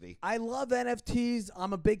capacity. I love NFTs.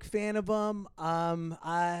 I'm a big fan of them.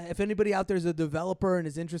 If anybody out there is a developer and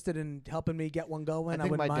is interested in helping me get one going, I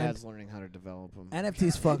think wouldn't my mind. dad's learning how to develop them.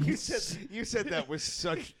 NFTs fucking. You said that with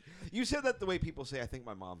such. You said that the way people say, I think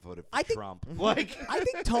my mom voted for I think- Trump. Like, I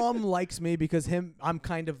think Tom likes me because I'm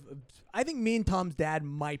kind of. I think me and Tom's dad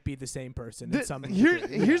might be the same person in some.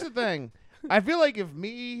 Here's the thing. I feel like if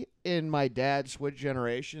me and my dad switched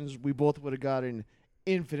generations, we both would have gotten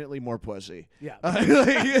infinitely more pussy. Yeah.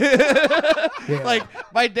 Like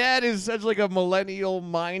my dad is such like a millennial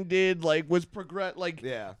minded, like was like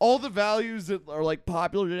Yeah. all the values that are like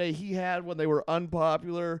popular today he had when they were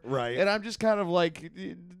unpopular. Right. And I'm just kind of like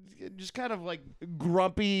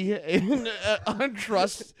grumpy and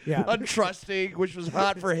untrusting, which was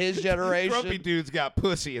hot for his generation. Grumpy dudes got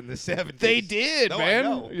pussy in the 70s. They did, No, I man.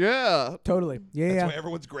 know. Yeah. Totally. Yeah. That's yeah. why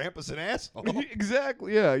everyone's grandpa's an asshole.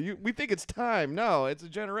 Exactly. Yeah. We think it's time. No, it's a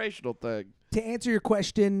generational thing. To answer your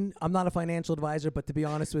question, I'm not a financial advisor, but to be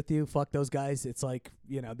honest with you, fuck those guys. It's like,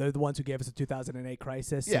 they're the ones who gave us a 2008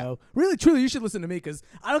 crisis. Yeah. So really, truly, you should listen to me because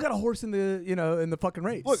I don't got a horse in the, in the fucking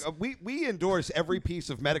race. Look, we endorse every piece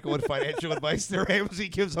of medical and financial advice that Ramsey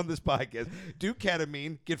gives on this podcast. Do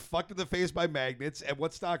ketamine, get fucked in the face by magnets, and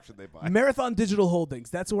what stock should they buy? Marathon Digital Holdings.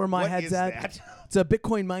 That's where my What head's is at. that? It's a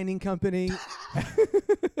Bitcoin mining company.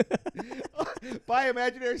 buy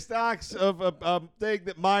imaginary stocks of a thing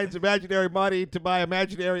that mines imaginary money to buy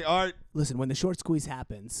imaginary art. Listen, when the short squeeze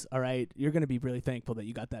happens, all right, you're going to be really thankful that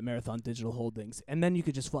you got that Marathon Digital Holdings. And then you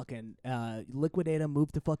could just fucking liquidate them,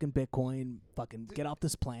 move to fucking Bitcoin, fucking get off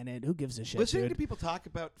this planet. Who gives a shit, Listening dude? to people talk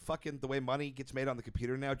about fucking the way money gets made on the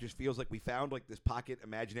computer now just feels like we found like this pocket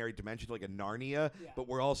imaginary dimension, like a Narnia, but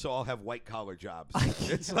we're also all have white collar jobs.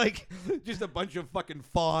 It's like just a bunch of fucking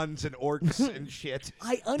fawns and orcs and shit.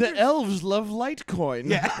 The elves love Litecoin.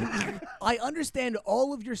 Yeah. I understand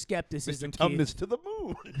all of your skepticism, Mr. Keith. Tumnus to the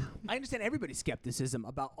moon. I understand everybody's skepticism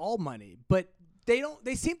about all money, but they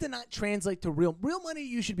seem to not translate to real money.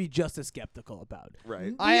 You should be just as skeptical about.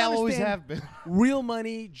 Right. We I always understand have been. real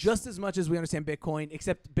money just as much as we understand Bitcoin,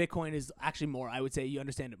 except Bitcoin is actually more. I would say you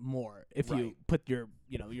understand it more if you Right. put your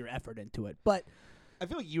effort into it. But I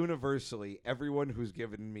feel universally everyone who's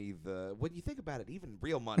given me when you think about it, even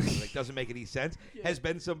real money like doesn't make any sense, has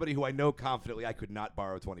been somebody who I know confidently I could not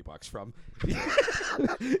borrow $20 from. You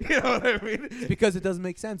know what I mean? it's because it doesn't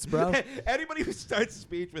make sense, bro. Anybody who starts a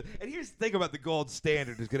speech with, and here's the thing about the gold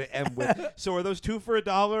standard is going to end with, so are those 2 for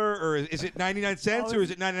 $1, or is it 99 cents, or is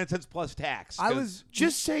it 99 cents plus tax? I was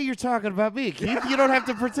Just say you're talking about me, Keith. You don't have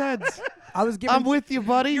to pretend. I was giving I'm with you,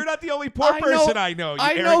 buddy. You're not the only poor person I know. You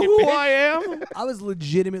I know arrogant who bitch. I am. I was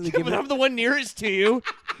legitimately But giving. I'm the one nearest to you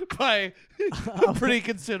by a pretty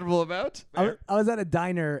considerable amount. I was at a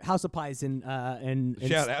diner, House of Pies in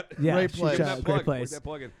Shout out. Yeah, Great shout place. out, Where's that great plug? place. Where's that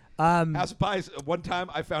plug in? House of Pies. One time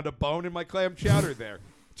I found a bone in my clam chowder there.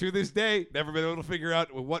 To this day, never been able to figure out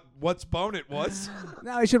what's bone it was.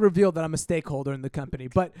 Now I should reveal that I'm a stakeholder in the company,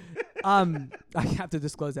 but I have to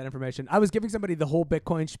disclose that information. I was giving somebody the whole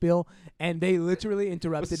Bitcoin spiel, and they literally Was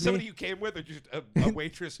interrupted it somebody me. you came with, or just a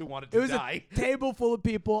waitress who wanted It to was die? a table full of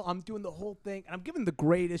people. I'm doing the whole thing, and I'm giving the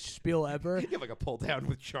greatest spiel ever. You have like a pull down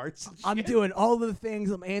with charts. And I'm shit. doing all the things.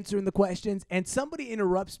 I'm answering the questions, and somebody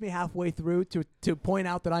interrupts me halfway through to point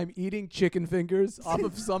out that I'm eating chicken fingers off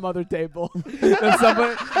of some other table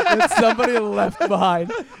that somebody left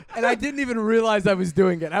behind, and I didn't even realize I was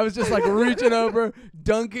doing it. I was just like reaching over,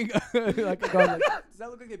 dunking, like going like, does that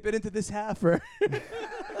look like it bit into this half? Or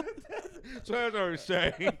So as I was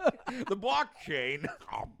saying, the blockchain.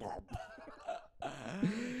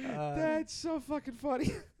 That's so fucking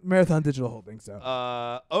funny. Marathon Digital Holdings. So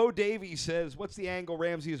O. Davey says, what's the angle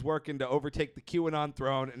Ramsey is working to overtake the QAnon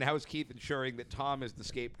throne, and how is Keith ensuring that Tom is the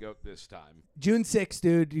scapegoat this time? June 6th,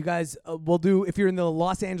 dude. You guys will do. If you're in the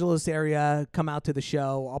Los Angeles area, come out to the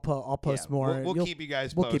show. I'll post Yeah, more. We'll keep you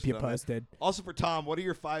guys We'll posted. keep you on that. posted. Also for Tom, what are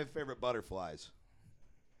your 5 favorite butterflies?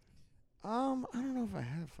 I don't know if I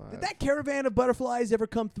have 5. Did that caravan of butterflies ever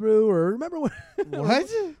come through? Or remember when? What?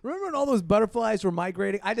 Remember when all those butterflies were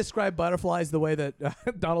migrating? I describe butterflies the way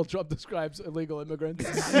that Donald Trump describes illegal immigrants.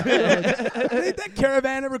 Did that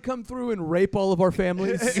caravan ever come through and rape all of our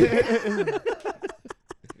families?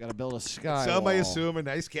 Gotta build a sky. Some I wall. assume are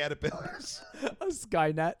nice caterpillars. A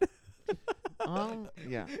Skynet.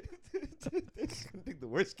 Yeah. I think the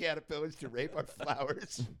worst caterpillars to rape are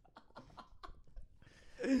flowers.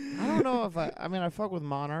 I don't know if I mean, I fuck with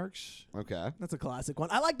monarchs. Okay. That's a classic one.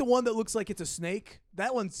 I like the one that looks like it's a snake.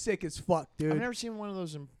 That one's sick as fuck, dude. I've never seen one of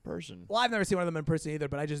those in person. Well, I've never seen one of them in person either,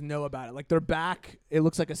 but I just know about it. Like their back, it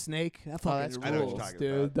looks like a snake. That that's fucking cool. I know what you're rules, talking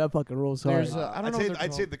dude. about. That fucking rules hard. There's I don't I'd know. say, what they're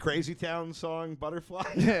I'd say called. the Crazy Town song Butterfly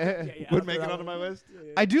Yeah, would make for it that onto my one. list.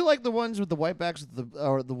 I do like the ones with the whitebacks,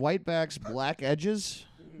 or the whitebacks black edges.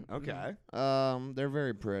 Okay. They're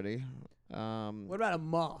very pretty. What about a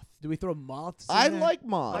moth? Do we throw moths? in I there? like A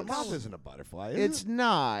moths. moth isn't a butterfly. Is It's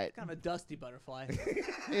not. kind of a dusty butterfly.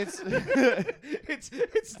 It's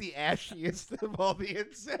it's the ashiest of all the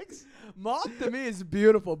insects. Moth to me is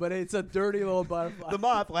beautiful, but it's a dirty little butterfly. The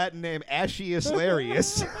moth, Latin name Ashius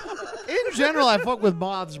larius. in general, I fuck with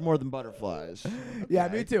moths more than butterflies. Yeah,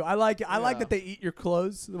 me too. I like it. I like Yeah. that they eat your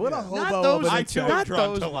clothes. What a Yeah. hobo Not of those. an I too insect. am Not drawn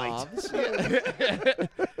those to light. moths.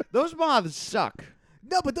 Those moths suck.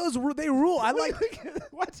 No, but those they rule. I like.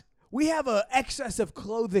 What? We have a excess of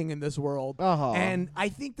clothing in this world, Uh-huh. and I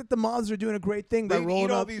think that the moths are doing a great thing by They rolling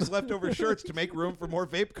eat all up these leftover shirts to make room for more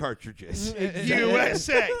vape cartridges.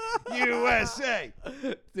 USA! USA!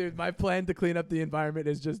 Dude, my plan to clean up the environment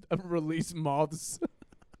is just release moths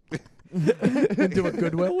into a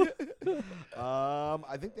Goodwill.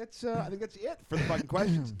 I think that's it for the fucking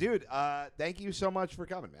questions, dude. Thank you so much for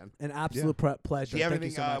coming, man. An absolute pleasure. Do you have Thank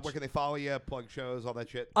anything? so much. Where can they follow you? Plug shows, all that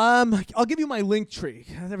shit. I'll give you my link tree.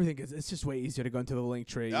 Everything is. It's just way easier to go into the link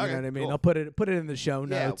tree. You know Okay, what I mean? cool. I'll put it in the show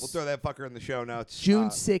notes. Yeah, we'll throw that fucker in the show notes. June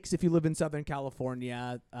 6th if you live in Southern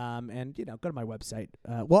California. And go to my website.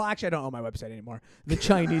 Well, actually, I don't own my website anymore. The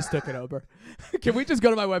Chinese took it over. Can we just go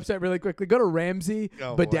to my website really quickly? Go to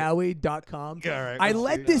RamseyBadawi.com. All right, I let's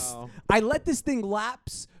let see. this. I let this thing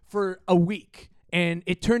lapse for a week, and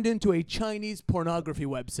it turned into a Chinese pornography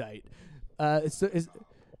website.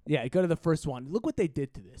 Yeah, go to the first one. Look what they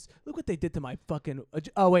did to this. Look what they did to my fucking. Put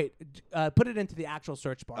it into the actual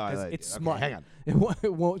search bar because it's okay, smart. hang on.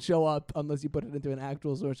 It won't show up unless you put it into an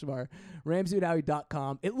actual search bar.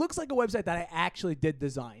 RamseyBadawi.com. It looks like a website that I actually did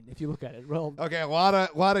design. If you look at it, well, Okay, a lot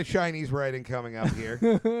of Chinese writing coming up here,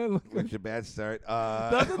 look, which is a bad start.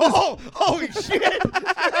 Doesn't this- Oh, holy shit!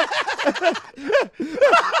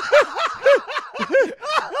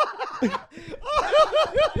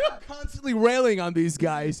 constantly railing on these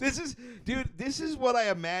guys. This is what I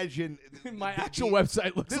imagine. My actual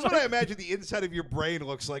website looks This is like. what I imagine the inside of your brain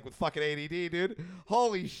looks like with fucking ADD, dude.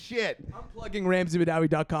 Holy shit. I'm plugging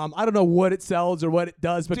RamseyBadawi.com. I don't know what it sells or what it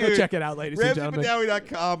does, but go Dude, check it out, ladies and gentlemen.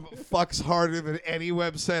 RamseyBadawi.com fucks harder than any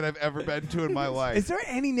website I've ever been to in my life. Is there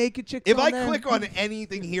any naked chicks If on I there? click on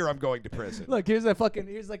anything here, I'm going to prison. Look, here's like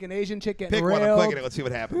an Asian chick getting Pick one, I'm railed. clicking it. Let's see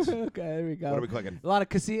what happens. Okay, there we go. What are we clicking? A lot of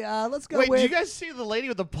casino. Let's go Wait, with. did you guys see the lady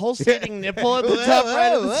with the pulsating nipple at the top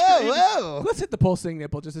right of the screen? Whoa. Let's hit the pulsing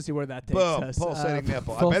nipple just to see where that takes Boom, us. pulsating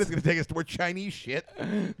nipple. I bet it's going to take us to more Chinese shit.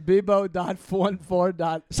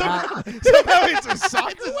 Bibo.14. Somehow it's a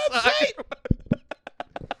soccer website.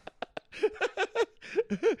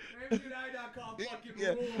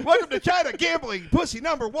 Yeah. Welcome to China Gambling, pussy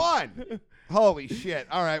number 1. Holy shit.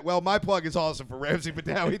 All right, well, my plug is awesome for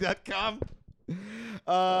RamseyBadawi.com.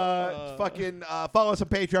 Follow us on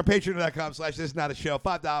Patreon, patreon.com/this is not a show.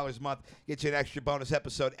 $5 a month gets you an extra bonus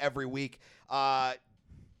episode every week.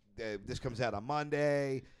 This comes out on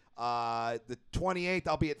Monday. The 28th,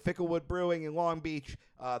 I'll be at Ficklewood Brewing in Long Beach.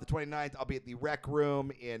 The 29th, I'll be at the Rec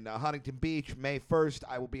Room in Huntington Beach. May 1st,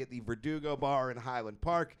 I will be at the Verdugo Bar in Highland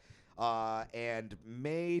Park. And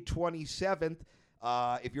May 27th,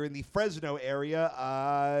 if you're in the Fresno area,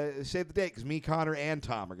 save the date because me, Connor, and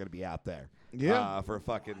Tom are going to be out there. Yeah. For a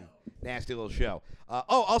fucking nasty little show.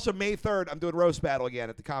 Also May 3rd, I'm doing Roast Battle again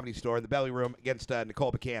at the Comedy Store in the Belly Room against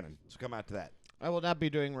Nicole Buchanan. So come out to that. I will not be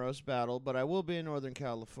doing Roast Battle, but I will be in Northern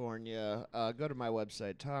California. Go to my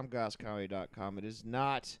website, tomgosscomedy.com. It is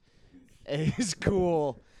not as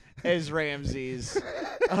cool as Ramsey's.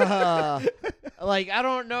 I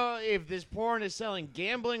don't know if this porn is selling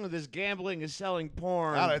gambling or this gambling is selling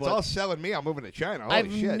porn. I don't know, it's but all selling me. I'm moving to China. Holy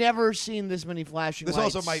I've shit. never seen this many flashing This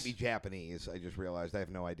lights. also might be Japanese. I just realized. I have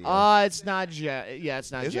no idea. It's not.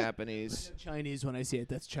 It's not Is it? Japanese. Chinese when I see it.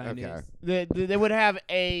 That's Chinese. Okay. They would have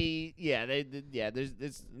a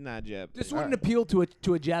It's not Japanese. This wouldn't appeal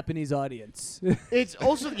to a Japanese audience. It's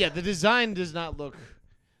also the design does not look.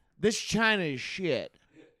 This China is shit.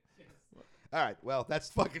 All right. Well, that's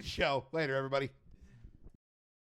the fucking show. Later, everybody.